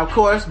Carolla. Now, of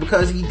course,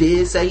 because he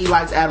did say he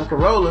likes Adam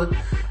Carolla,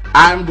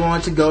 I'm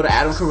going to go to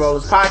Adam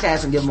Carolla's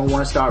podcast and give him a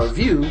 1-star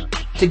review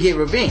to get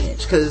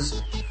revenge.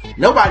 Because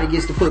nobody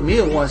gets to put me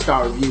a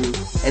 1-star review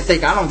and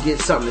think I don't get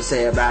something to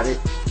say about it.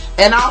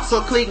 And I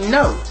also click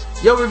no.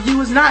 Your review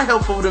is not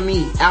helpful to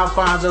me,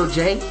 Alfonso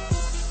J.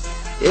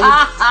 It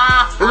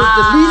was the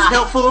least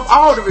helpful of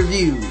all the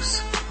reviews.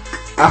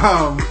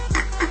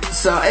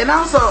 So, and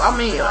also, I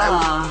mean,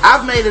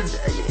 I've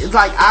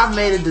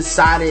made a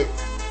decided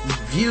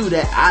view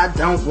that I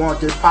don't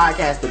want this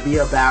podcast to be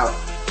about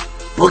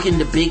booking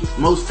the big,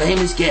 most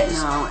famous guests,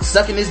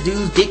 sucking this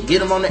dude's dick,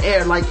 get him on the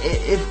air. Like,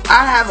 if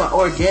I have an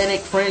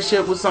organic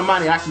friendship with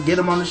somebody, I can get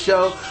them on the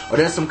show, or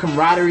there's some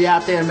camaraderie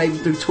out there, maybe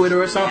through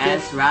Twitter or something.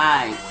 That's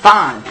right.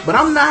 Fine. But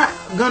I'm not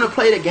gonna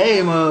play the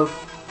game of,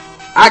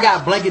 I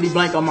got blankety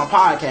blank on my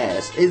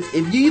podcast. If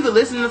you either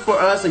listen for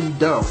us or you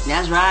don't.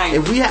 That's right.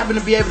 If we happen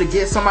to be able to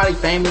get somebody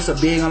famous or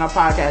big on our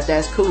podcast,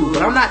 that's cool.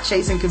 But I'm not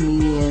chasing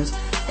comedians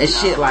and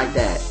shit like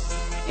that.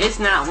 It's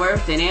not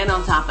worth it. And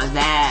on top of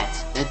that,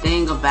 the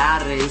thing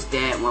about it is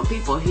that when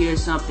people hear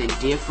something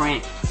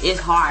different, it's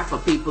hard for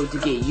people to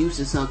get used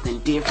to something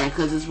different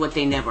because it's what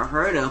they never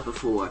heard of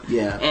before.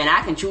 Yeah. And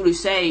I can truly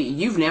say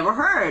you've never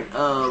heard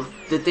of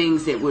the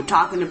things that we're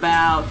talking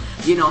about,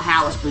 you know,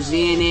 how it's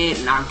presented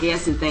and our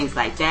guests and things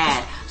like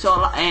that.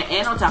 So,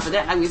 and on top of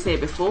that, like we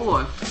said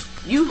before,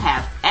 you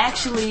have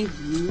actually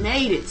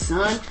made it,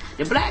 son.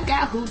 The Black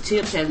Guy Who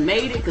Tips has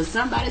made it because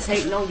somebody's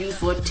hating on you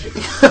for a tip.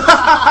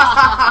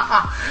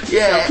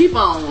 Yeah. So keep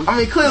on. I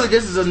mean, clearly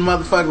this is a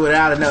motherfucker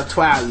without enough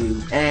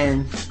twalue.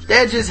 And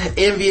they're just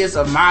envious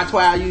of my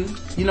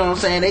twalue. You know what I'm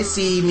saying? They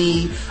see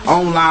me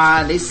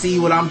online. They see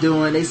what I'm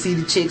doing. They see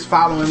the chicks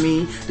following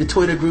me. The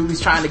Twitter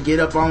groupies trying to get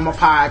up on my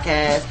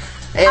podcast.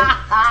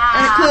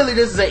 And clearly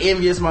this is an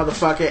envious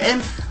motherfucker.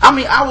 And, I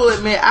mean, I will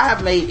admit, I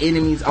have made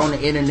enemies on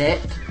the internet.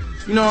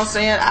 You know what I'm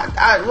saying?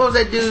 What was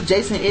that dude,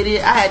 Jason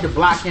Idiot? I had to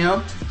block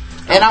him.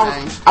 And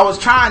I was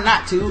trying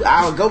not to.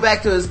 I would go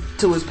back to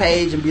his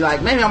page and be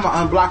like, maybe I'm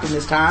gonna unblock him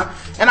this time.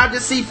 And I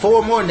just see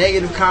 4 more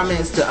negative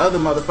comments to other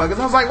motherfuckers.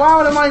 I was like,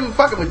 why am I even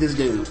fucking with this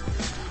dude?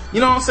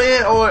 You know what I'm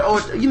saying?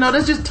 Or you know,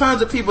 there's just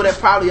tons of people that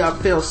probably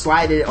feel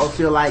slighted or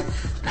feel like,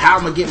 how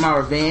I'm gonna get my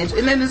revenge.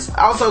 And then there's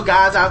also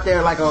guys out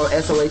there like on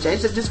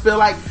SOHH that just feel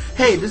like,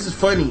 hey, this is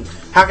funny.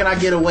 How can I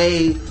get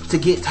away to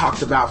get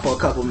talked about for a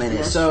couple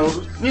minutes? That's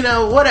true. You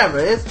know, whatever.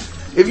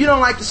 If you don't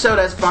like the show,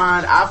 that's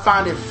fine. I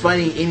find it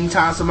funny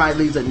anytime somebody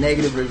leaves a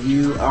negative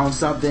review on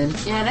something.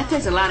 Yeah, that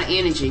takes a lot of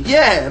energy.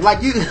 Yeah,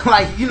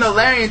 you know,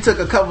 Larian took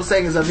a couple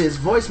seconds of his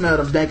voicemail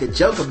to make a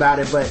joke about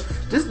it, but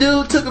this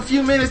dude took a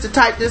few minutes to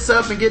type this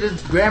up and get his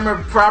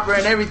grammar proper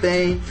and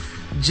everything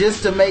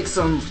just to make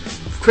some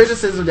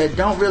criticism that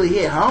don't really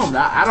hit home.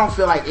 I don't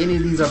feel like any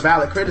of these are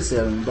valid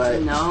criticism,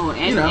 but no,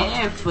 and, you know.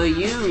 And for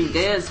you,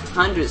 there's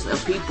hundreds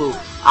of people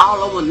all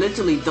over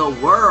literally the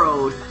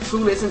world who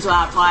listen to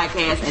our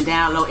podcast and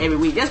download every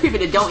week. There's people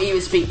that don't even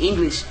speak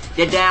English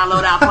that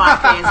download our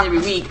podcast every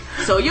week.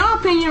 So your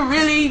opinion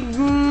really,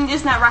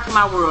 it's not rocking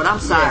my world. I'm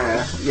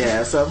sorry.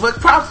 Yeah. So, but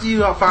props to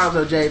you,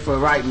 Alfonso J, for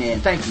writing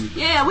in. Thank you.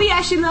 Yeah, we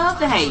actually love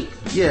the hate.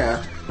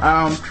 Yeah.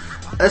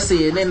 Let's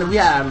see, and then we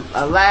have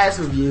a last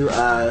review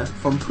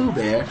from Pooh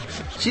Bear.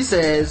 She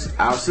says,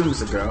 I'll assume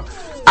it's a girl,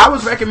 I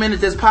was recommended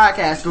this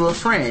podcast through a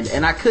friend,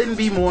 and I couldn't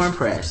be more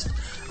impressed.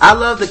 I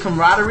love the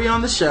camaraderie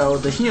on the show,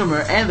 the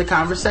humor, and the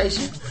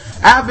conversation.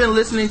 I've been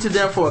listening to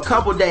them for a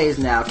couple days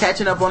now,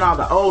 catching up on all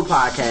the old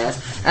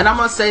podcasts, and I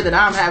must say that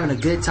I'm having a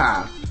good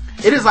time.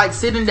 It is like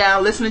sitting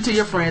down, listening to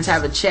your friends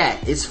have a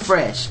chat. It's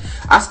fresh.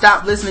 I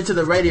stopped listening to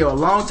the radio a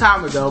long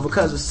time ago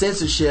because of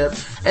censorship,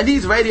 and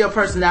these radio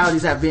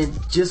personalities have been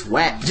just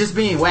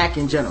being whack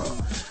in general.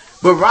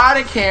 But Rod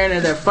and Karen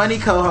and their funny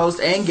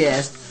co-hosts and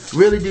guests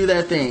really do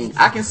their thing.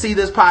 I can see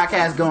this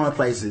podcast going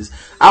places.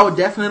 I would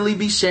definitely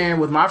be sharing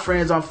with my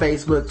friends on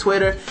Facebook,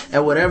 Twitter,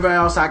 and wherever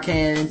else I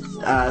can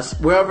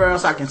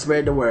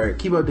spread the word.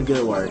 Keep up the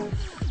good work.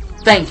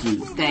 Thank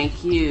you.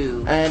 Thank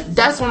you. And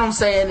that's what I'm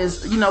saying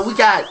is, you know, we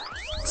got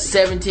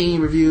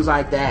 17 reviews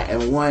like that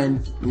and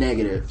 1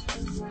 negative.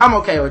 I'm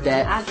okay with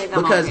that. I think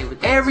I'm because okay with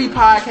that every too.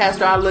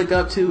 podcaster I look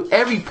up to,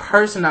 every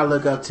person I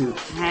look up to,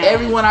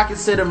 everyone I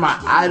consider my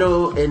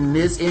idol in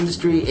this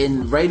industry,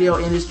 in radio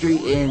industry,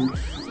 in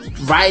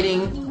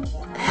writing,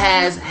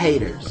 has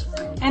haters.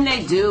 And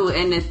they do.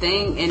 And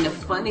the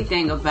funny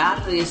thing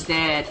about it is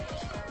that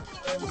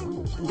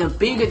the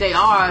bigger they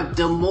are,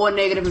 the more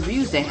negative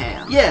reviews they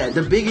have. Yeah,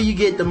 the bigger you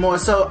get, the more.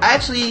 So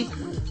actually,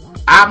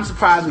 I'm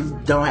surprised we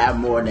don't have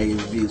more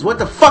negative reviews. What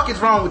the fuck is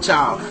wrong with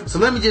y'all? So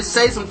let me just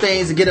say some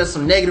things to get us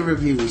some negative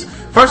reviews.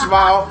 First of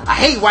all, I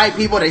hate white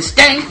people. They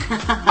stink.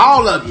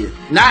 All of you.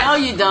 No,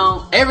 you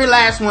don't. Every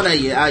last one of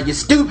you. You're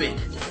stupid.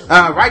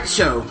 Write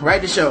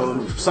the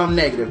show. Something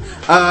negative.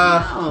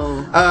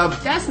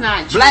 That's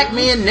not true. Black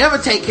men never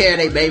take care of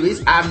their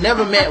babies. I've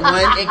never met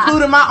one,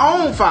 including my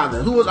own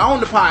father, who was on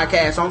the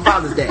podcast on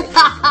Father's Day.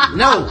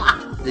 No.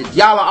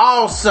 Y'all are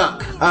all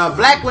suck.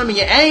 Black women,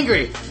 you're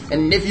angry.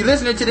 And if you're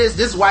listening to this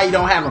is why you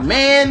don't have a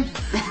man.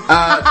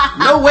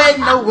 No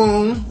wedding, no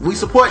wound. We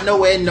support no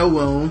wedding, no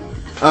wound.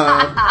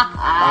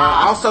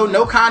 Also,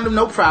 no condom,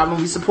 no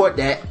problem. We support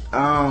that.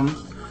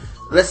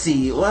 Let's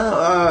see.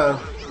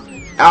 Well,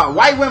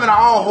 white women are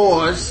all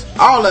whores.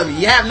 All of you.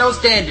 You have no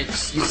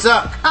standards. You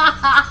suck.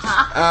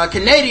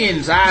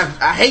 Canadians,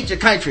 I hate your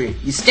country.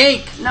 You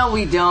stink. No,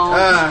 we don't.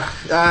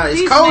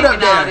 It's cold up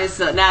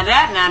there. Now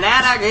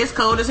that it's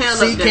cold as hell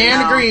See, up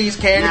there.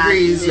 Karen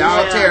agrees.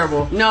 Y'all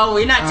terrible. No,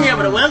 we're not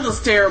terrible. The weather's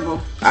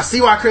terrible. I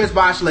see why Chris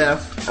Bosh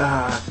left.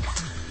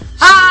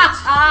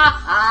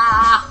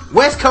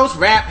 West Coast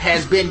rap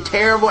has been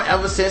terrible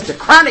ever since The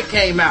Chronic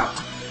came out.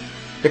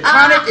 The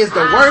Chronic is the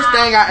worst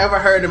thing I ever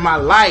heard in my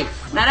life.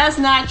 Now that's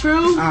not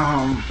true.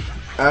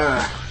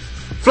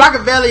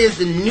 Flockavelli is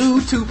the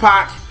new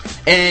Tupac,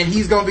 and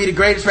he's gonna be the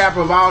greatest rapper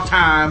of all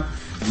time.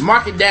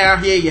 Mark it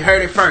down here, you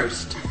heard it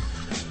first.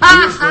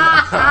 Now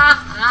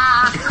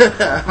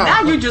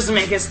you're just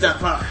making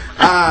stuff up.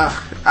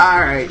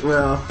 Alright,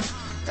 well,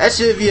 that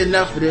should be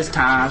enough for this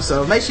time.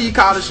 So make sure you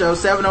call the show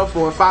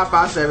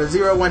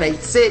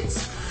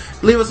 704-557-0186.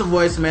 Leave us a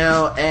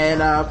voicemail,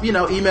 and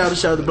email the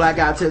show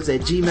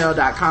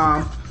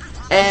theblackguywhotips@gmail.com.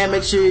 And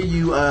make sure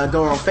you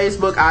go on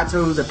Facebook,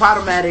 iTunes, and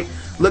Podomatic.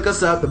 Look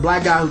us up, The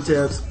Black Guy Who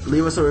Tips.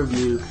 Leave us a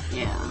review.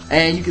 Yeah.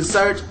 And you can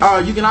search,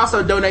 you can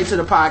also donate to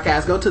the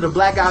podcast. Go to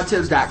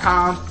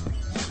theblackguywhotips.com.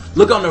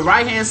 Look on the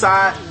right-hand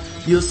side.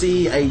 You'll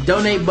see a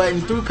donate button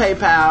through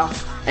PayPal.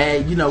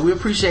 And, we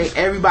appreciate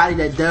everybody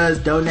that does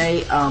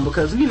donate,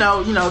 because,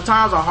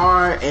 times are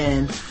hard,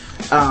 and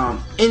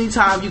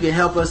anytime you can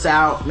help us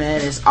out,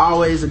 man, it's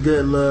always a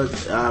good look.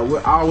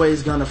 We're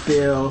always gonna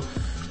feel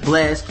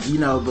blessed,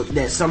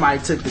 that somebody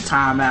took the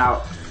time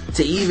out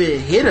to even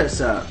hit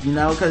us up,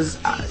 because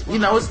I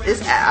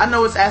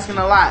know it's asking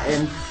a lot.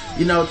 And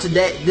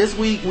this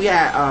week we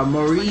had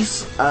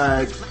Maurice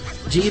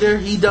Jeter.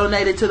 He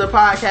donated to the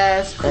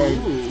podcast.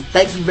 And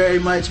thank you very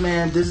much,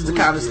 man. This is the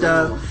kind of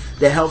stuff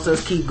that helps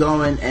us keep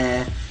going,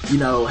 and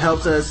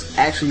helps us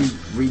actually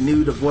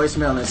renew the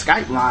voicemail and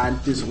Skype line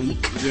this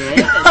week.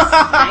 Yes,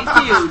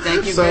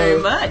 thank you very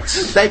much.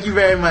 Thank you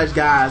very much,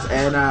 guys.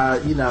 And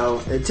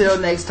until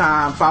next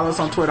time, follow us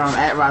on Twitter on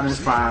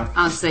 @RodimusPrime.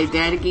 I'll say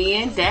that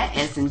again, that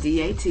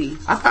SNDAT.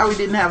 I thought we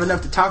didn't have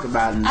enough to talk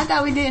about. I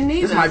thought we didn't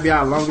either. This might be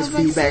our longest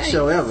feedback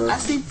show ever. I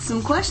see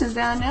some questions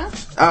down there.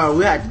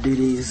 We'll have to do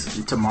these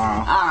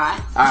tomorrow.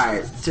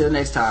 Alright, till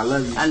next time. I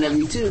love you. I love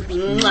you too.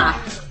 Mwah.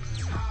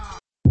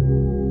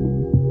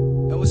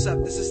 What's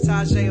up? This is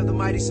Tajay of the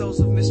Mighty Souls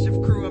of Mischief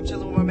crew. I'm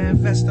chilling with my man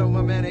Festo,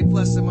 my man A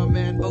Plus, and my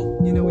man Oak.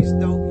 He's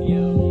dope.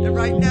 And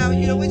right now,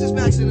 we're just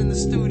maxing in the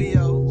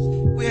studio.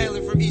 We're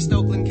hailing from East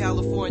Oakland,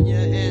 California,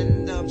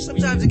 and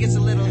sometimes it gets a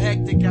little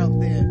hectic out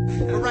there.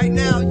 But right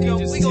now, we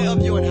gonna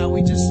up you on how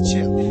we just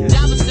chill.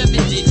 Dial 7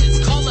 digits.